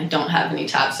have any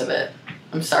tabs of it.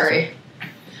 I'm sorry.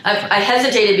 I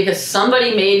hesitated because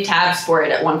somebody made tabs for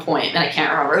it at one point, and I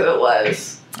can't remember who it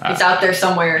was. It's out there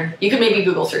somewhere. You could maybe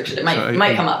Google search it. It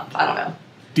might come up. I don't know.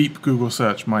 Deep Google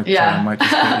search might just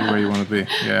get you where you want to be.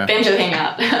 Yeah. Banjo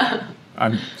Hangout.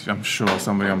 I'm sure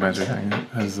somebody on Banjo Hangout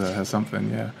has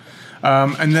something. Yeah.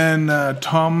 And then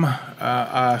Tom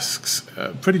asks,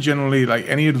 pretty generally, like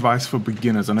any advice for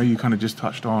beginners? I know you kind of just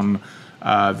touched on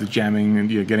the jamming and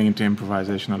getting into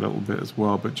improvisation a little bit as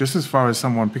well, but just as far as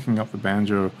someone picking up the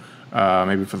banjo,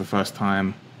 maybe for the first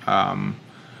time,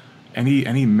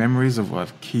 any memories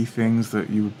of key things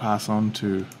that you would pass on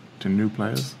to new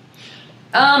players?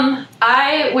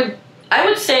 I would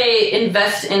say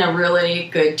invest in a really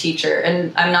good teacher,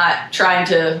 and I'm not trying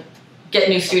to get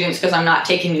new students because I'm not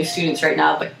taking new students right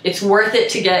now, but it's worth it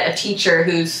to get a teacher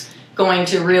who's going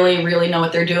to really, really know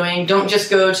what they're doing. Don't just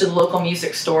go to the local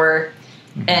music store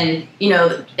and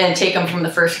take them from the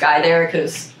first guy there,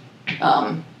 because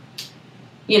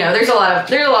there's a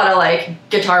lot of like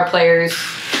guitar players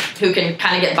who can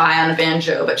kind of get by on a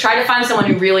banjo, but try to find someone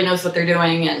who really knows what they're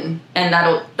doing, and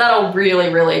that'll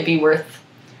really, really be worth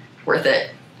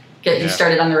it. Get you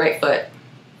started on the right foot.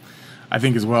 I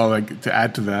think as well, like to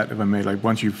add to that, if I may, like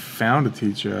once you've found a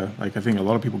teacher, like I think a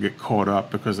lot of people get caught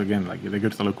up because again, like they go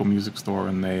to the local music store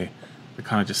and they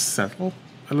kind of just settle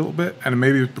a little bit, and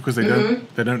maybe it's because they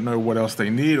don't know what else they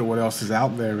need or what else is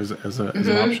out there as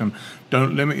an option.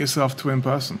 Don't limit yourself to in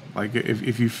person. Like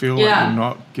if you feel like you're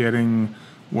not getting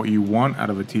what you want out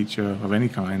of a teacher of any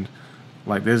kind,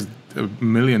 like there's a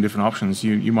million different options.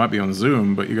 You might be on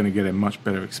Zoom, but you're going to get a much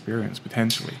better experience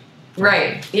potentially.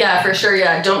 Right. Yeah, for sure.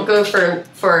 Yeah. Don't go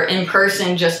for in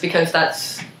person just because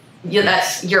that's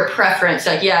your preference.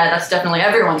 Like, that's definitely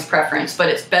everyone's preference, but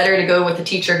it's better to go with a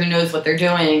teacher who knows what they're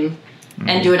doing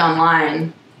and do it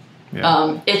online.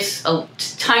 Yeah. It's a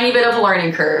tiny bit of a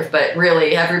learning curve, but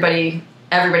really everybody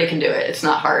can do it. It's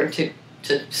not hard to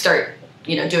start,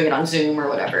 doing it on Zoom or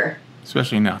whatever.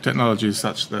 Especially now, technology is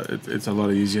such that it's a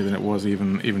lot easier than it was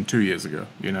even 2 years ago.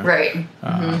 Right.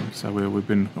 So we've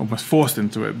been almost forced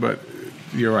into it. But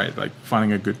you're right. Like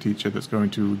finding a good teacher that's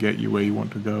going to get you where you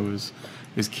want to go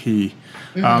is key.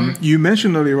 You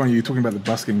mentioned earlier on, you were talking about the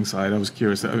busking side. I was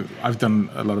curious. I've done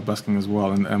a lot of busking as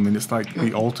well, and I mean it's like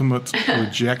the ultimate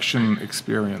rejection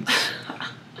experience.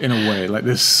 In a way, like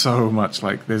there's so much,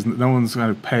 like there's no one's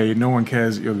kind of paid, no one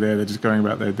cares that you're there. They're just going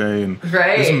about their day, and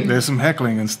there's some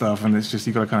heckling and stuff, and it's just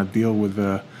you got to kind of deal with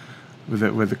the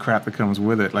crap that comes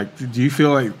with it. Like, did you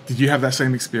have that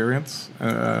same experience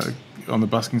on the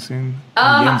busking scene?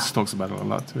 Jens talks about it a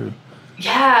lot too.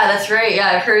 Yeah, that's right. Yeah,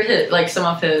 I've heard some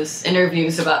of his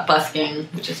interviews about busking,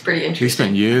 which is pretty interesting. He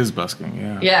spent years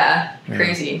busking. Yeah,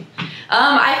 crazy.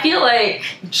 I feel like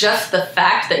just the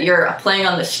fact that you're playing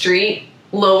on the street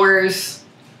lowers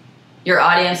your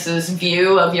audience's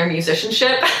view of your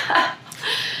musicianship.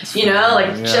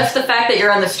 Just the fact that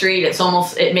you're on the street,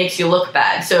 it makes you look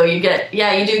bad. So you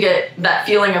do get that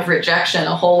feeling of rejection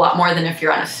a whole lot more than if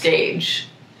you're on a stage.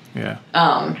 Yeah.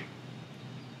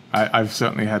 I've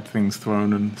certainly had things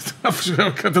thrown and stuff.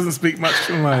 It doesn't speak much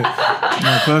to my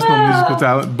personal musical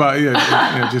talent, but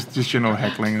just general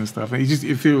heckling and stuff. And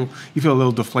you feel a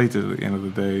little deflated at the end of the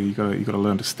day. You gotta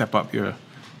learn to step up your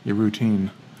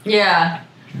routine. Yeah,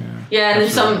 and then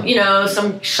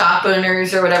some shop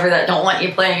owners or whatever that don't want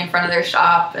you playing in front of their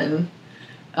shop, and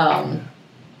I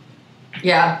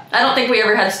don't think we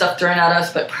ever had stuff thrown at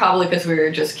us, but probably because we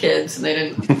were just kids and they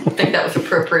didn't think that was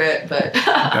appropriate. But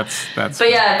that's. But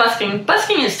yeah,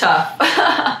 busking is tough.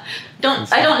 I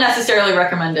don't necessarily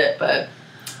recommend it, but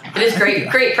it is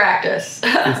great practice.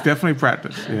 It's definitely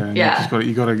practice. Yeah.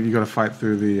 You gotta fight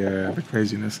through the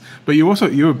craziness. But you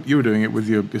were doing it with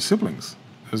your siblings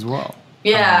as well.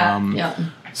 Yeah.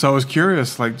 So I was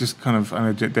curious, like just kind of, I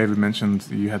know David mentioned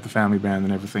you had the family band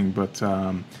and everything, but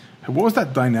what was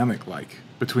that dynamic like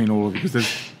between all of you? Because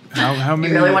there's how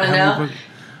many? You really want to know?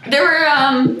 There were,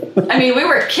 we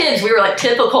were kids. We were like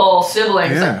typical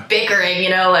siblings, like bickering,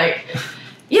 like.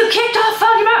 You kicked off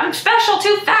Foggy Mountain Special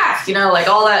too fast, like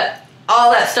all that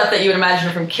stuff that you would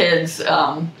imagine from kids,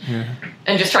 and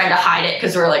just trying to hide it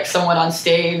because we're like somewhat on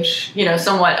stage,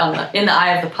 somewhat in the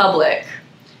eye of the public.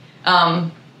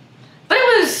 But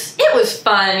it was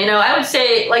fun, I would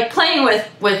say like playing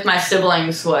with my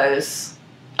siblings was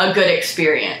a good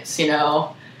experience,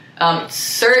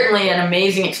 certainly an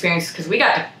amazing experience because we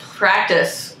got to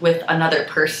practice with another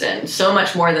person so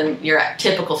much more than your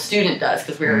typical student does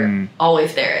because we were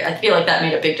always there. I feel like that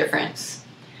made a big difference.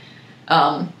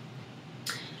 But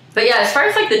yeah, as far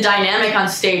as like the dynamic on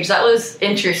stage, that was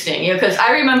interesting, because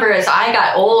I remember as I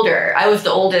got older, I was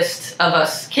the oldest of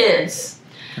us kids.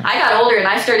 I got older and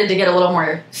I started to get a little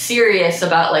more serious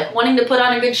about like wanting to put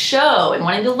on a good show and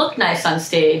wanting to look nice on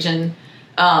stage and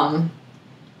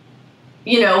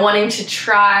wanting to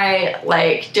try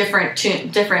like different.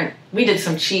 We did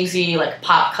some cheesy like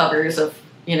pop covers of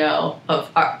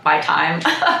my time,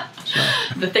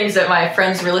 the things that my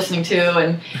friends were listening to,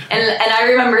 and I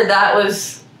remember that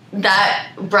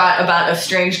brought about a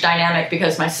strange dynamic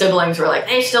because my siblings were like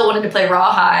they still wanted to play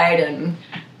Rawhide and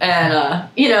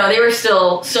they were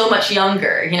still so much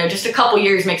younger. Just a couple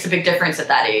years makes a big difference at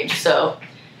that age. So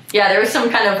yeah, there was some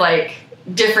kind of like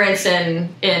difference in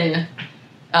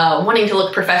wanting to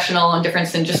look professional and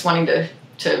difference in just wanting to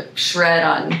shred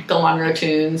on Bill Monroe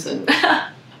tunes, and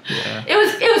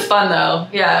it was fun though.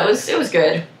 Yeah, it was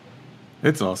good.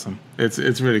 It's awesome.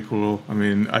 It's really cool. I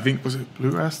mean, I think, was it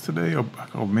Bluegrass Today or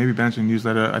maybe Banjo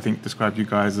Newsletter, I think described you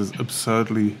guys as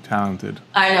absurdly talented.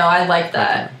 I know, I like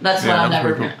that. That's what I'm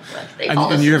never going to...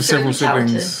 And you have several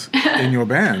siblings in your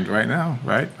band right now,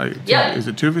 right? Yeah. Is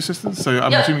it two of your sisters? So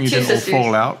I'm assuming you didn't all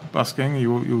fall out busking.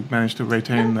 You managed to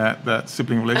retain that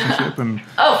sibling relationship. And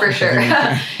oh, for sure.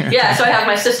 Yeah, so I have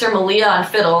my sister Malia on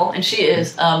fiddle, and she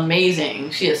is amazing.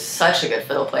 She is such a good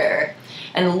fiddle player.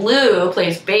 And Lou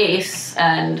plays bass,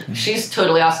 and she's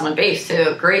totally awesome on bass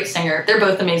too. Great singer. They're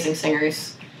both amazing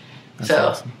singers. That's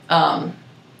awesome.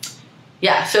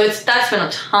 Yeah. So that's been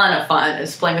a ton of fun.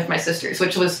 Is playing with my sisters,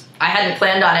 which was I hadn't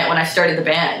planned on it when I started the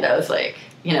band. I was like,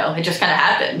 it just kind of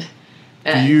happened.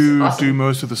 And do you do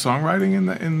most of the songwriting in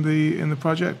the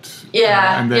project?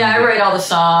 Yeah. I write all the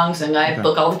songs, and I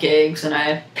book all the gigs, and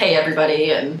I pay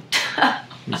everybody, and.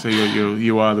 So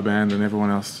you are the band, and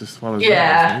everyone else just follows.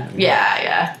 Yeah,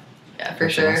 for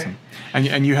sure. Awesome.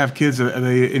 And you have kids. Are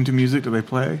they into music? Do they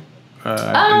play?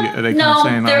 Are they no,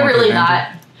 saying, they're really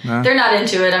not. No? They're not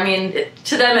into it. I mean,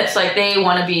 to them, it's like they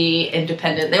want to be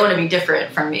independent. They want to be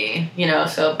different from me,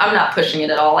 So I'm not pushing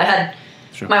it at all. I had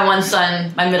my one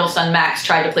son, my middle son Max,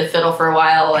 tried to play fiddle for a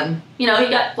while, and he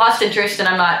got lost interest, and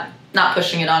I'm not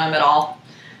pushing it on him at all.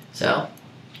 So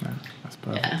that's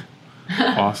perfect. Yeah.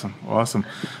 Awesome.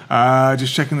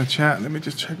 Just checking the chat. Let me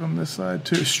just check on this side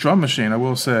too. Strum Machine, I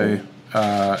will say,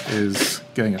 is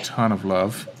getting a ton of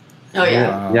love. Oh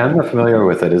yeah. I'm not familiar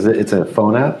with it. It's a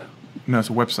phone app? No, it's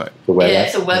a website.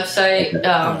 It's a website,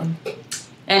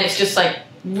 and it's just like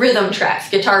rhythm tracks,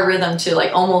 guitar rhythm to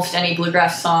like almost any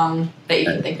bluegrass song that you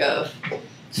can think of.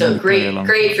 So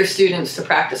great for students to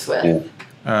practice with. Yeah.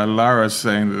 Lara's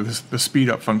saying that the speed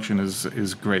up function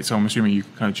is great. So I'm assuming you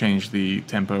can kind of change the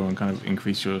tempo and kind of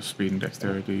increase your speed and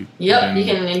dexterity. Yep, you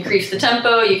can increase the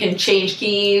tempo. You can change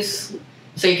keys,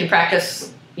 so you can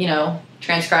practice,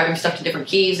 transcribing stuff to different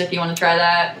keys if you want to try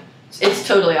that. It's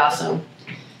totally awesome.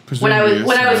 When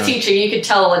I was teaching, you could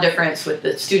tell a difference with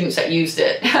the students that used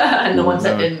it and the ones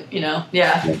that didn't.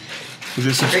 Yeah. Is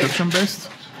it subscription based?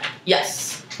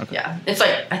 Yes. Okay. Yeah, it's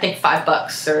like I think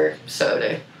 $5 or so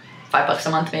to. $5 a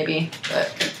month maybe, but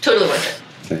totally worth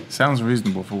it. Sounds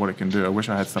reasonable for what it can do. I wish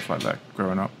I had stuff like that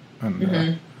growing up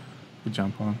and could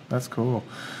jump on. That's cool.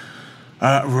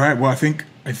 Right. Well, I think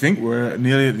we're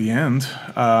nearly at the end.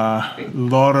 A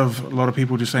lot of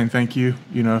people just saying thank you.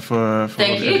 For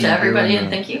thank you to everybody and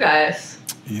thank you guys.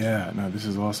 Yeah. No, this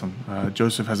is awesome.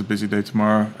 Joseph has a busy day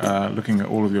tomorrow. Looking at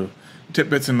all of your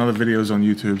tidbits and other videos on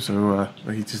YouTube. So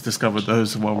he just discovered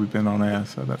those while we've been on air.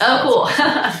 So that's cool.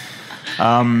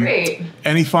 Awesome. Great.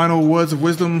 Any final words of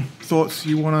wisdom, thoughts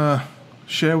you want to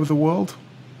share with the world?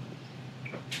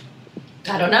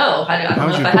 I don't know. I don't know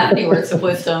if I have any words of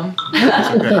wisdom.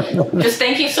 Just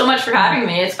thank you so much for having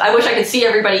me. I wish I could see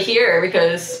everybody here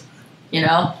because,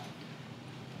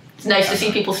 it's nice to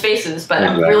see people's faces, but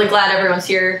I'm really glad everyone's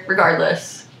here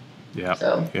regardless. Yeah.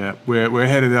 So. Yeah. We're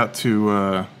headed out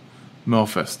to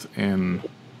Melfest in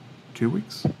 2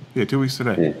 weeks. Yeah, 2 weeks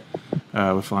today.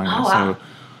 We're flying out. Wow. So,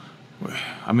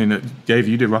 I mean, Dave,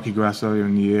 you did Rocky Grass earlier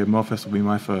in the year. Melfest will be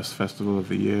my first festival of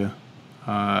the year,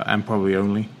 and probably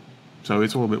only. So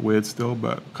it's all a bit weird still,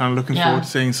 but kind of looking forward to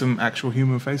seeing some actual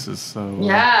human faces. So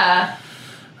yeah.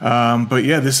 But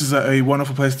yeah, this is a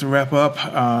wonderful place to wrap up.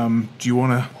 Do you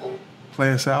want to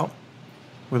play us out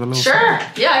with a little? Sure. Song?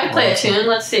 Yeah, I can play a tune.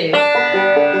 Let's see. I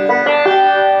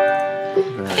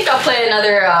think I'll play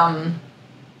another.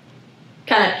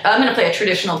 I'm going to play a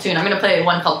traditional tune. I'm going to play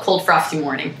one called Cold Frosty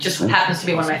Morning. Just happens to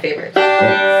be one of my favorites.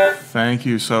 Thank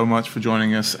you so much for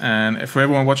joining us. And for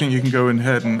everyone watching, you can go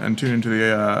ahead and tune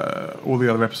into all the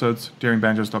other episodes,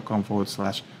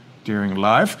 DeeringBanjos.com/Deering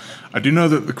Live. I do know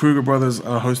that the Kruger brothers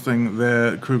are hosting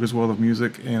their Kruger's World of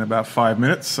Music in about 5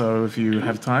 minutes. So if you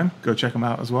have time, go check them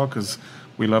out as well, because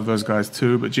we love those guys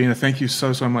too. But Gina, thank you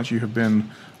so much. You have been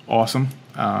awesome.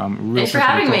 Thanks for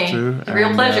having me.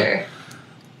 Real pleasure.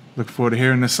 Look forward to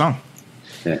hearing this song.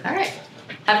 Yeah. All right.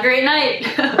 Have a great night.